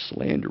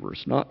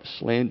slanderers, not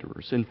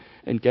slanderers.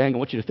 And gang, I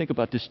want you to think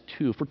about this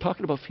too. If we're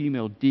talking about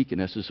female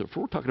deaconesses, if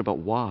we're talking about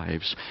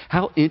wives,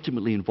 how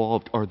intimately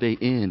involved are they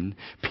in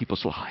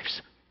people's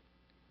lives?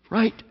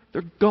 Right?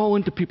 They're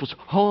going to people's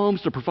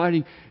homes, they're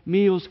providing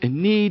meals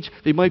and needs.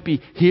 They might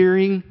be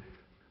hearing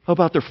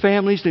about their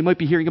families, they might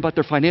be hearing about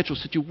their financial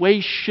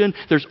situation.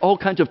 There's all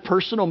kinds of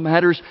personal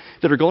matters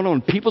that are going on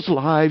in people's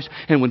lives,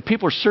 and when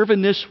people are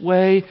serving this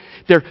way,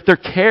 they're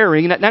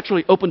caring, and that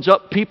naturally opens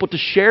up people to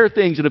share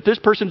things. And if this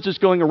person is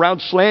just going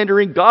around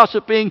slandering,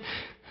 gossiping,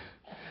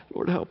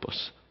 Lord help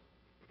us.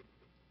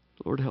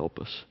 Lord help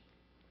us.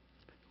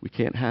 We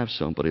can't have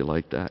somebody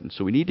like that, and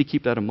so we need to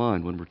keep that in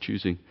mind when we're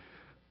choosing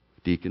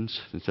deacons,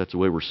 since that's the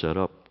way we're set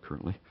up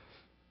currently.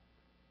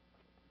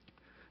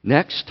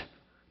 Next,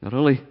 not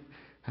only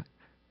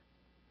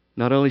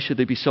should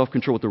they be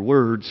self-controlled with their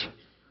words,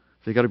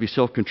 they got to be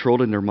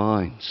self-controlled in their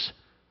minds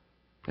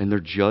and their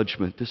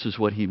judgment. This is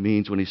what he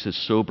means when he says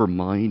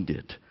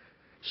sober-minded.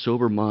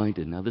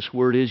 Sober-minded. Now, this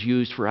word is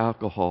used for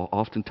alcohol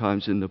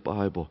oftentimes in the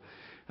Bible.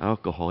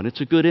 Alcohol. And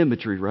it's a good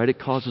imagery, right? It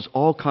causes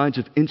all kinds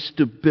of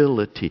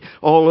instability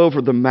all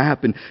over the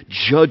map, and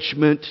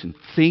judgment and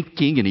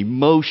thinking and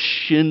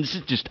emotions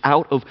just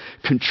out of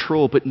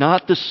control. But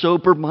not the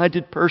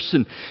sober-minded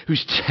person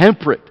who's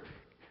temperate.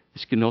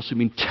 This can also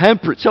mean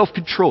temperate,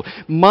 self-control,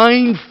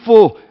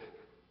 mindful.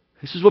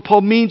 This is what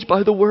Paul means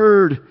by the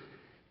word.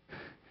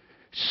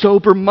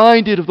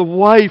 Sober-minded of the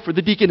wife or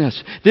the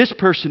deaconess. This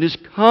person is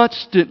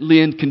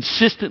constantly and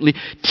consistently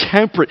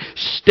temperate,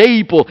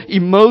 stable,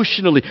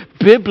 emotionally,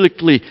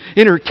 biblically,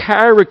 in her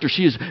character.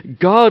 She is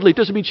godly. It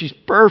doesn't mean she's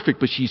perfect,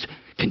 but she's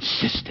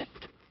consistent.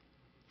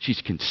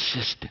 She's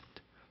consistent.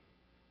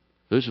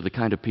 Those are the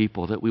kind of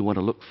people that we want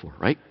to look for,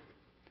 right?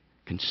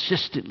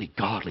 Consistently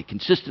godly,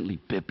 consistently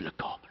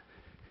biblical.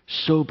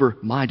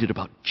 Sober-minded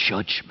about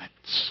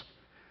judgments.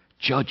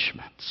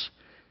 Judgments.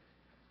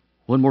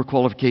 One more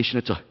qualification.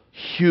 It's a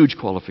huge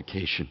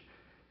qualification.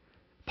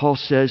 Paul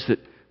says that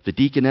the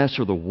deaconess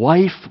or the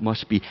wife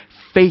must be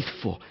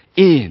faithful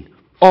in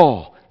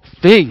all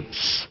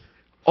things.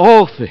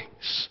 All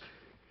things.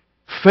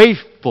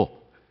 Faithful.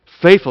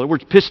 Faithful. The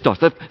word's pistos.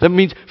 That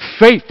means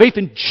faith. Faith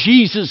in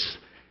Jesus.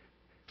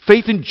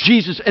 Faith in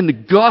Jesus and the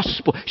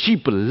gospel. She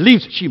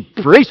believes it. She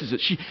embraces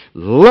it. She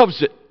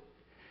loves it.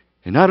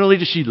 And not only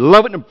does she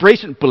love it and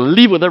embrace it and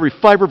believe it with every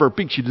fiber of her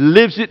being, she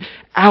lives it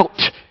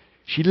out.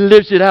 She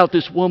lives it out.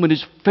 This woman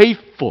is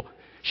faithful.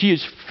 She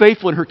is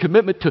faithful in her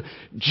commitment to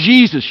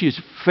Jesus. She is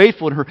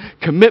faithful in her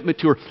commitment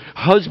to her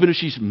husband if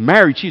she's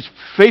married. She is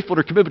faithful in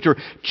her commitment to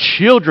her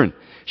children.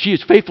 She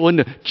is faithful in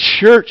the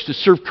church to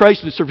serve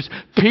Christ and to serve His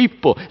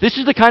people. This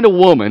is the kind of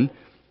woman,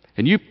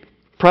 and you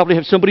probably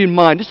have somebody in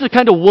mind. This is the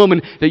kind of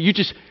woman that you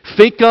just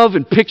think of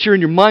and picture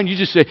in your mind. You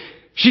just say,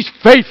 she's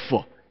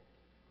faithful.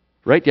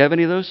 Right? Do you have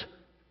any of those?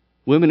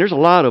 Women, there's a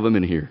lot of them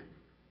in here.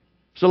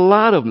 There's a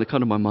lot of them that come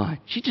to my mind.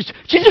 She's just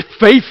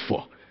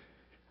faithful.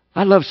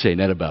 I love saying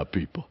that about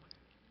people.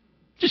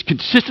 Just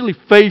consistently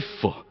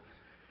faithful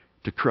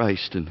to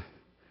Christ and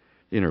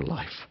in her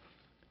life.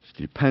 It's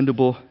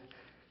dependable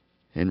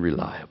and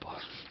reliable.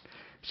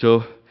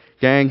 So,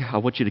 gang, I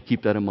want you to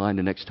keep that in mind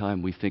the next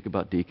time we think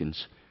about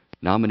deacons,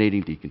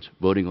 nominating deacons,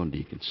 voting on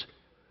deacons.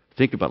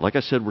 Think about it. Like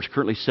I said, we're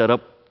currently set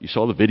up. You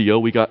saw the video.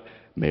 We got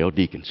male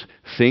deacons.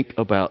 Think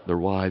about their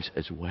wives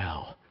as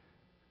well.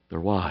 Their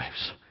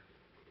wives.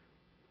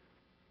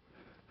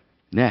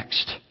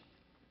 Next,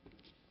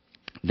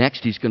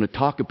 he's going to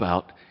talk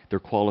about their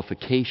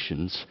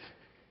qualifications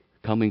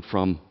coming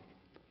from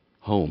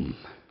home.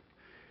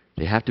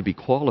 They have to be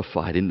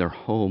qualified in their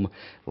home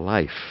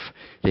life.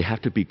 They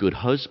have to be good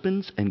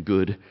husbands and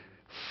good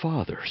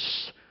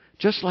fathers.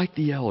 Just like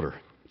the elder.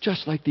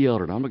 Just like the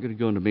elder. Now, I'm not going to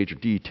go into major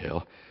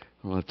detail.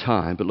 I don't have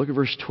time. But look at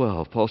verse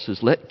 12. Paul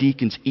says, let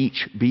deacons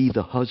each be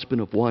the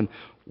husband of one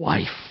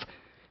wife,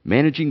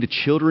 managing the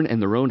children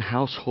and their own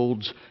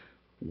households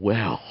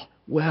well.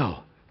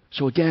 Well.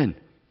 So again,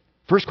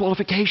 first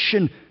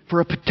qualification for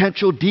a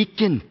potential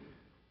deacon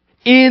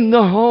in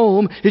the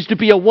home is to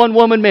be a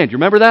one-woman man. Do you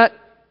remember that?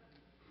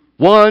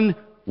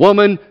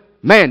 One-woman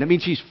man. That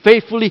means he's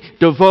faithfully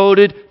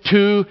devoted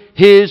to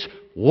his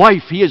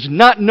wife. He is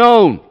not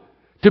known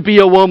to be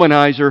a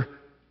womanizer.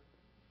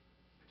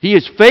 He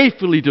is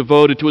faithfully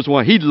devoted to his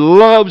wife. He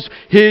loves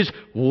his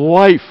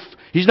wife.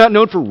 He's not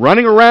known for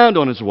running around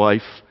on his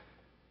wife.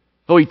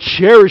 Oh, he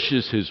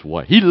cherishes his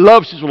wife. He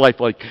loves his wife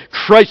like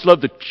Christ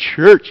loved the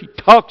church. He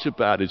talks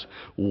about his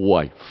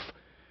wife.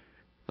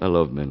 I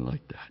love men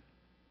like that.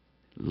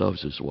 He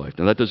loves his wife.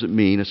 Now, that doesn't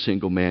mean a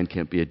single man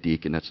can't be a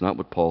deacon. That's not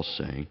what Paul's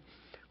saying.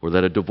 Or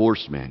that a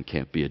divorced man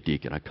can't be a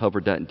deacon. I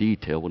covered that in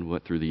detail when we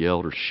went through the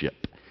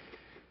eldership.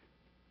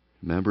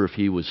 Remember, if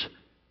he was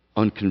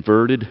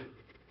unconverted,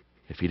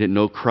 if he didn't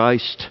know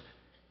Christ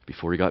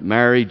before he got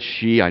married,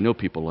 I know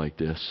people like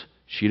this.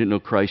 She didn't know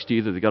Christ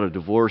either. They got a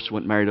divorce,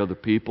 went and married other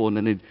people, and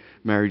then they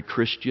married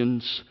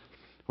Christians.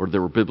 or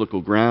there were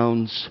biblical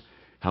grounds.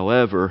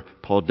 However,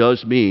 Paul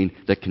does mean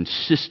that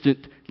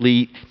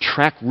consistently,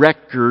 track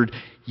record,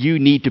 you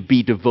need to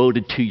be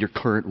devoted to your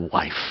current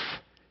wife.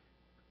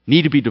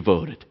 Need to be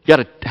devoted. You got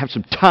to have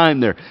some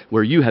time there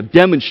where you have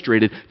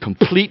demonstrated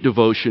complete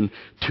devotion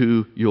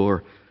to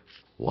your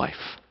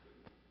wife.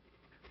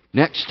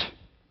 Next,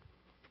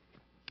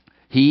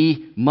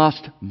 he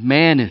must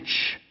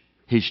manage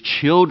his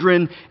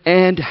children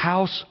and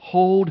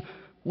household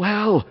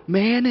well.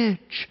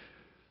 Manage.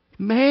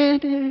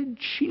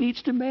 He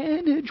needs to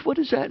manage. What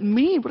does that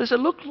mean? What does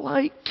that look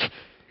like?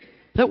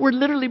 That word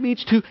literally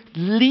means to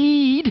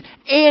lead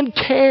and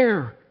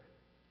care.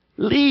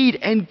 Lead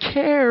and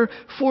care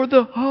for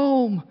the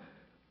home.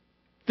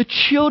 The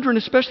children,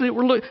 especially,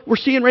 we're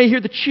seeing right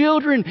here, the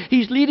children,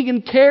 he's leading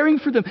and caring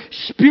for them,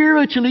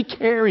 spiritually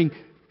caring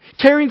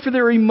for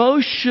their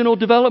emotional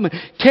development,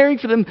 caring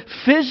for them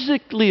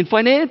physically and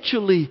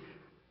financially.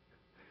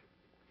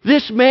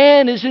 This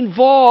man is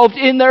involved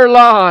in their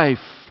life.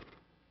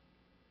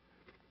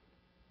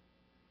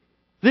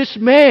 This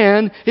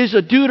man is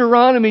a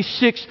Deuteronomy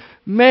 6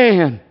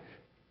 man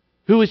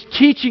who is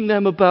teaching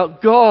them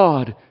about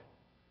God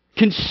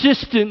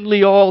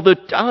consistently all the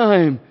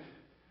time,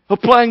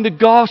 applying the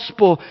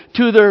gospel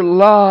to their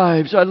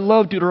lives. I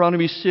love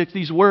Deuteronomy 6.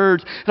 These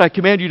words that I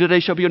command you today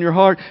shall be on your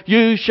heart.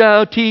 You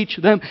shall teach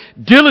them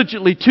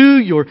diligently to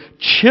your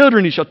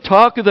children. You shall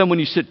talk of them when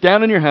you sit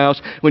down in your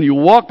house, when you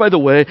walk by the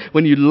way,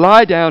 when you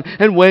lie down,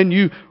 and when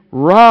you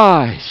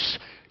rise.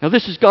 Now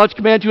this is God's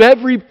command to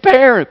every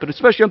parent, but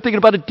especially I'm thinking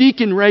about a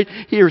deacon right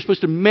here who's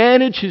supposed to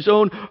manage his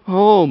own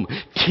home,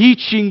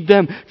 teaching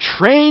them,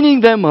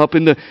 training them up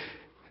in the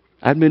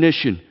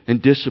admonition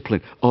and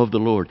discipline of the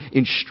Lord,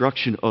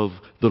 instruction of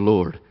the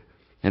Lord.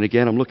 And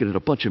again, I'm looking at a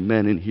bunch of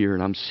men in here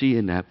and I'm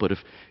seeing that, but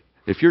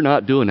if you're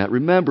not doing that,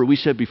 remember we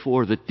said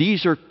before that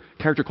these are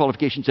character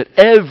qualifications that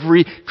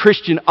every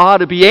Christian ought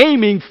to be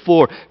aiming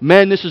for.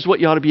 Men, this is what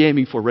you ought to be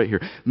aiming for right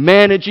here.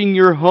 Managing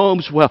your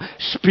homes well,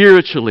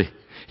 spiritually,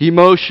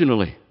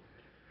 emotionally.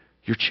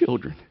 Your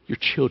children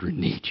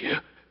need you.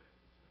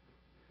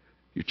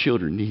 Your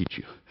children need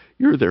you.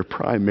 You're their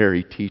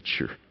primary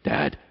teacher,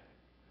 Dad.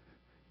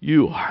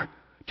 You are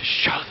to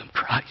show them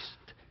Christ,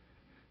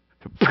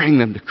 to bring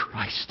them to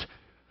Christ,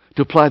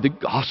 to apply the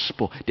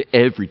gospel to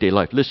everyday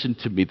life. Listen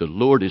to me, the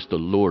Lord is the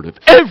Lord of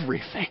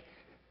everything.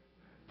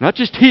 Not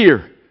just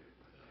here.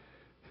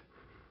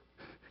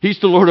 He's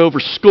the Lord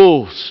over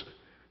schools.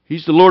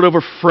 He's the Lord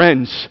over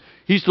friends.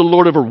 He's the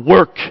Lord over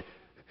work.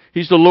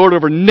 He's the Lord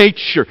over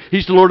nature.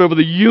 He's the Lord over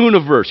the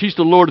universe. He's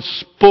the Lord of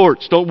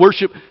sports. Don't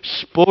worship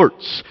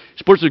sports.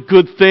 Sports are a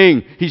good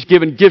thing. He's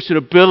given gifts and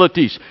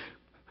abilities.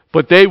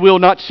 But they will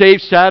not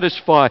save,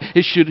 satisfy.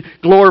 It should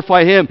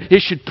glorify Him.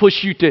 It should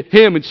push you to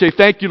Him and say,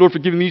 thank you, Lord, for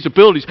giving me these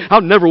abilities. I'll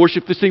never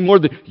worship this thing more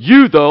than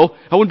you, though.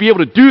 I wouldn't be able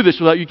to do this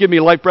without you giving me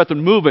life, breath,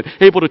 and movement.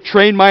 Able to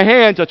train my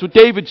hands. That's what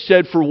David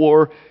said for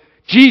war.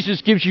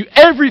 Jesus gives you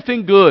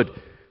everything good.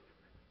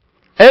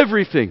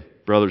 Everything,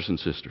 brothers and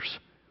sisters.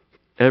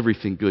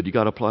 Everything good. You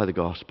got to apply the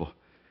gospel.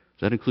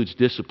 That includes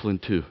discipline,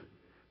 too.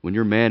 When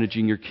you're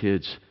managing your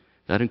kids,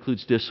 that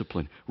includes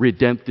discipline,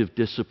 redemptive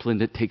discipline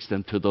that takes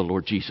them to the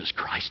Lord Jesus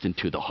Christ and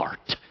to the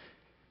heart.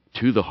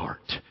 To the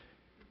heart.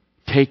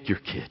 Take your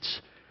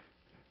kids.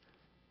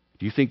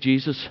 Do you think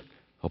Jesus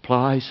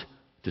applies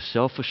to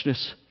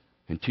selfishness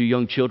and two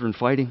young children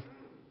fighting?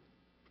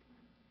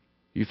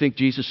 You think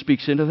Jesus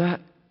speaks into that?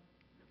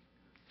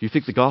 Do you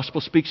think the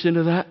gospel speaks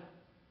into that?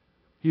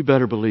 You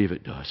better believe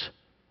it does.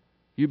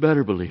 You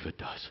better believe it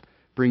does.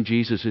 Bring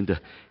Jesus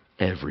into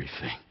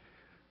everything.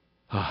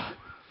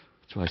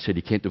 That's why I said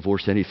you can't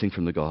divorce anything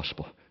from the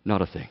gospel.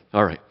 Not a thing.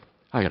 All right.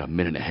 I got a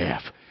minute and a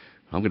half.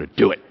 I'm going to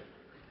do it.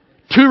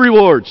 2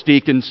 rewards,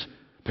 deacons.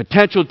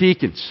 Potential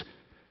deacons.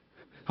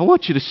 I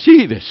want you to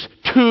see this.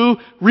 2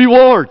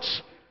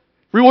 rewards.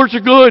 Rewards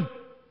are good.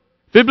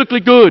 Biblically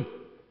good.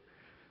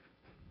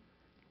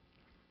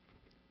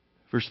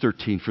 Verse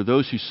 13, for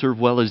those who serve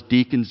well as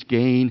deacons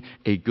gain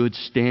a good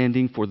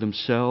standing for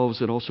themselves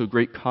and also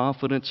great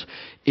confidence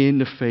in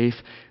the faith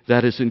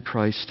that is in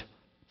Christ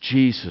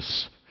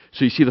Jesus.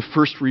 So you see the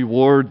first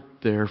reward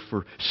there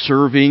for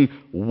serving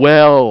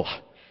well.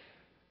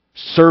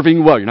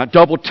 Serving well. You're not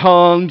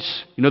double-tongued.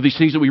 You know these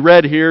things that we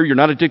read here. You're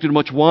not addicted to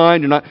much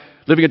wine. You're not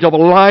living a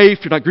double life.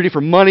 You're not greedy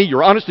for money.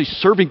 You're honestly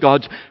serving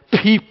God's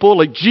people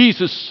like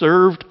Jesus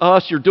served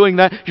us. You're doing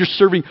that. You're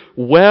serving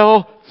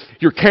well.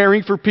 You're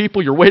caring for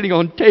people. You're waiting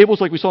on tables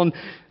like we saw in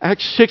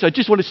Acts 6. I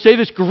just want to say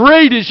this.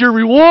 Great is your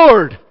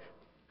reward.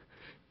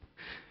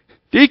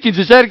 Deacons,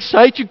 does that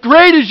excite you?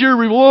 Great is your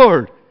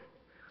reward.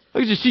 I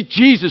can just see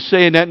Jesus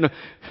saying that in the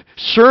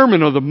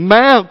Sermon on the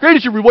Mount. Great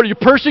is your reward. Are you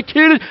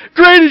persecuted?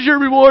 Great is your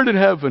reward in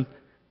heaven.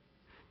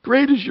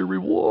 Great is your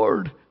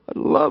reward. I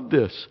love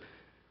this.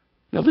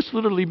 Now, this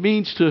literally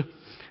means to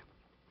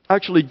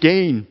actually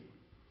gain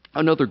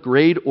another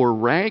grade or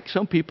rank.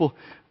 Some people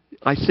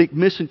I think,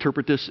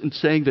 misinterpret this in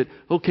saying that,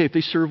 okay, if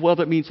they serve well,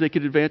 that means they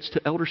can advance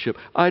to eldership.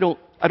 I don't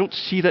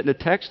see that in the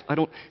text. I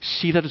don't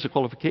see that as a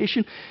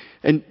qualification.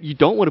 And you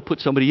don't want to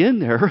put somebody in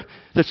there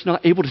that's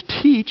not able to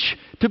teach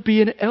to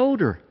be an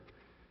elder.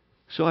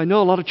 So I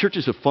know a lot of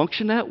churches have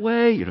functioned that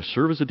way,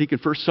 serve as a deacon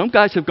first. Some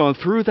guys have gone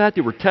through that.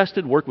 They were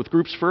tested, worked with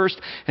groups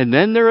first, and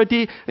then they're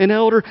an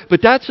elder.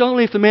 But that's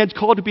only if the man's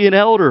called to be an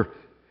elder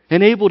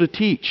and able to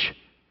teach.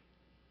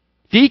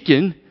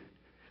 Deacon,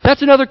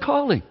 that's another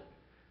calling.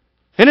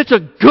 And it's a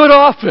good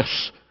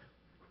office.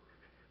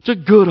 It's a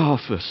good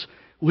office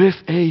with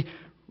a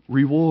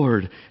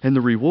reward. And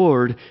the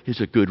reward is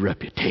a good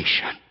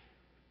reputation,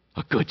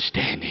 a good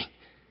standing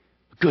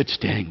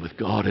with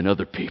God and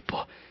other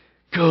people.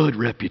 Good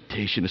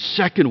reputation. The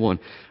second one,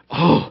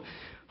 I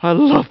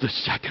love the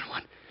second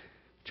one.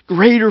 It's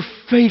greater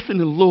faith in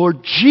the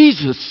Lord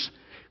Jesus.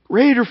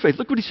 Greater faith.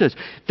 Look what he says.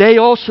 They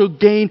also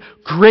gain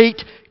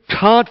great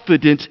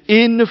confidence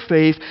in the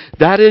faith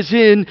that is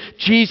in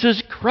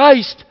Jesus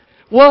Christ.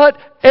 What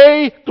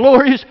a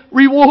glorious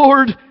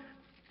reward.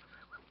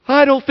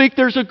 I don't think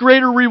there's a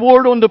greater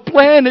reward on the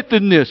planet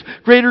than this.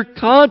 Greater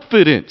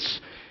confidence.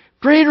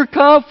 Greater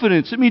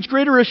confidence. It means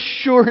greater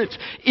assurance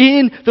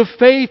in the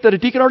faith that a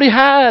deacon already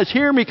has.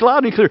 Hear me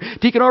loud and clear.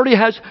 Deacon already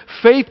has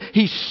faith.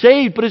 He's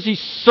saved, but as he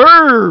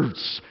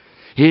serves,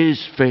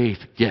 his faith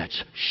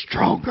gets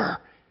stronger.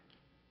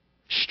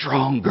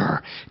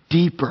 Stronger,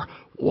 deeper,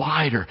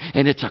 wider,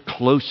 and it's a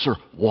closer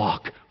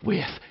walk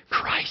with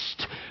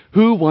Christ.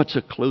 Who wants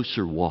a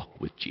closer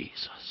walk with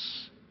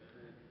Jesus?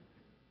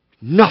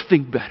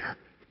 Nothing better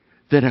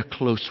than a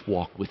close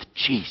walk with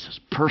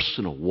Jesus,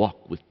 personal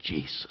walk with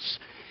Jesus.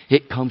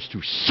 It comes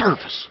through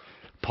service,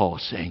 Paul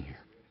is saying here.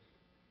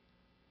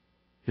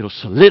 It'll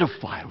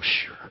solidify, it'll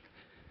assure.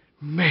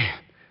 Man,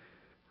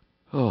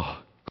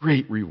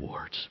 great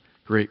rewards,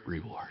 great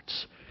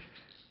rewards.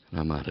 And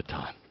I'm out of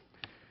time.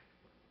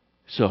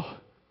 So,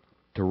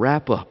 to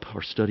wrap up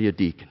our study of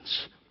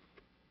deacons,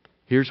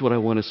 here's what I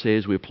want to say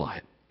as we apply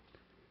it.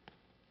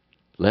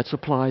 Let's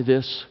apply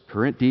this,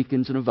 current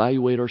deacons, and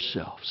evaluate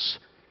ourselves.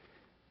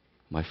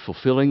 Am I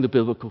fulfilling the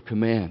biblical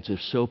commands?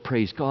 If so,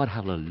 praise God.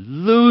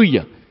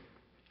 Hallelujah.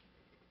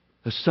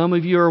 If some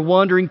of you are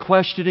wondering,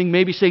 questioning,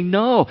 maybe saying,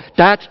 no,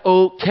 that's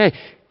okay.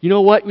 You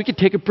know what? We can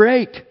take a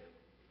break.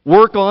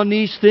 Work on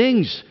these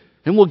things,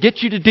 and we'll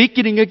get you to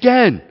deaconing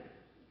again.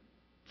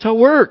 That's how it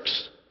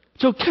works.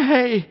 It's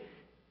okay.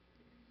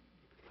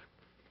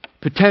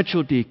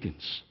 Potential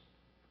deacons.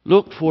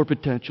 Look for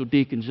potential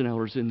deacons and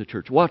elders in the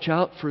church. Watch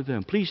out for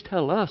them. Please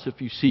tell us if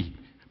you see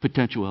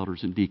potential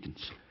elders and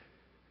deacons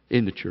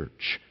in the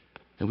church.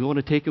 And we want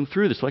to take them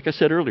through this. Like I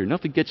said earlier,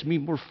 nothing gets me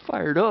more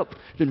fired up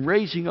than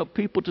raising up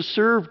people to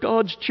serve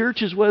God's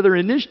churches, whether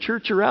in this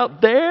church or out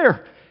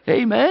there.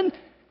 Amen?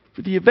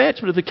 For the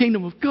advancement of the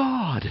kingdom of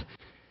God.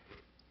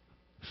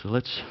 So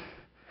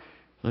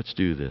let's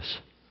do this.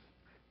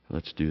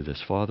 Let's do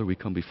this. Father, we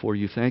come before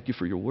you. Thank you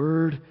for your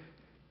word.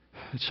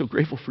 I'm so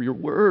grateful for your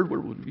word. Where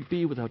would we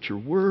be without your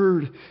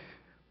word?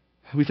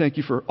 We thank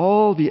you for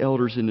all the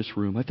elders in this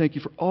room. I thank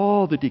you for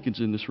all the deacons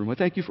in this room. I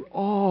thank you for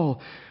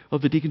all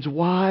of the deacons'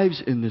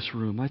 wives in this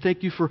room. I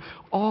thank you for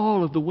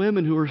all of the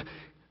women who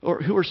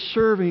are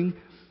serving,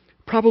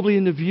 probably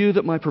in the view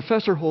that my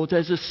professor holds,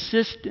 as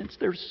assistants.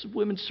 There's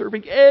women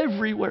serving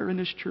everywhere in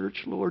this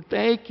church, Lord.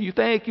 Thank you,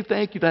 thank you,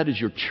 thank you. That is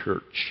your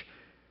church.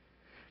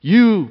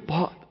 You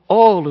bought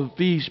all of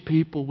these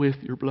people with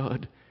your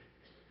blood.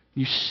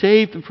 You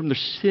saved them from their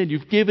sin.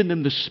 You've given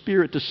them the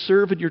Spirit to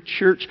serve in your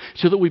church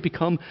so that we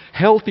become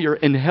healthier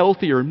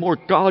and more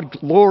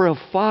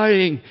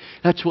God-glorifying.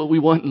 That's what we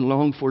want and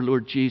long for,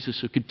 Lord Jesus.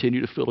 So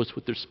continue to fill us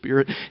with their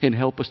Spirit and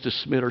help us to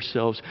submit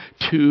ourselves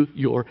to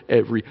your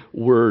every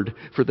word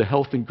for the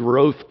health and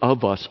growth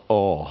of us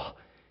all.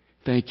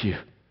 Thank you.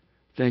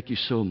 Thank you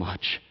so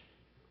much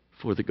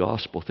for the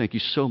gospel. Thank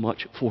you so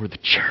much for the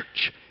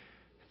church.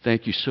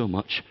 Thank you so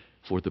much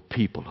for the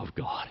people of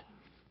God.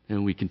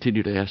 And we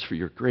continue to ask for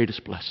your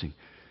greatest blessing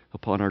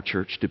upon our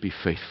church to be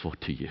faithful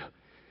to you.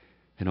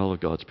 And all of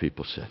God's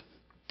people said,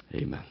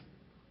 amen.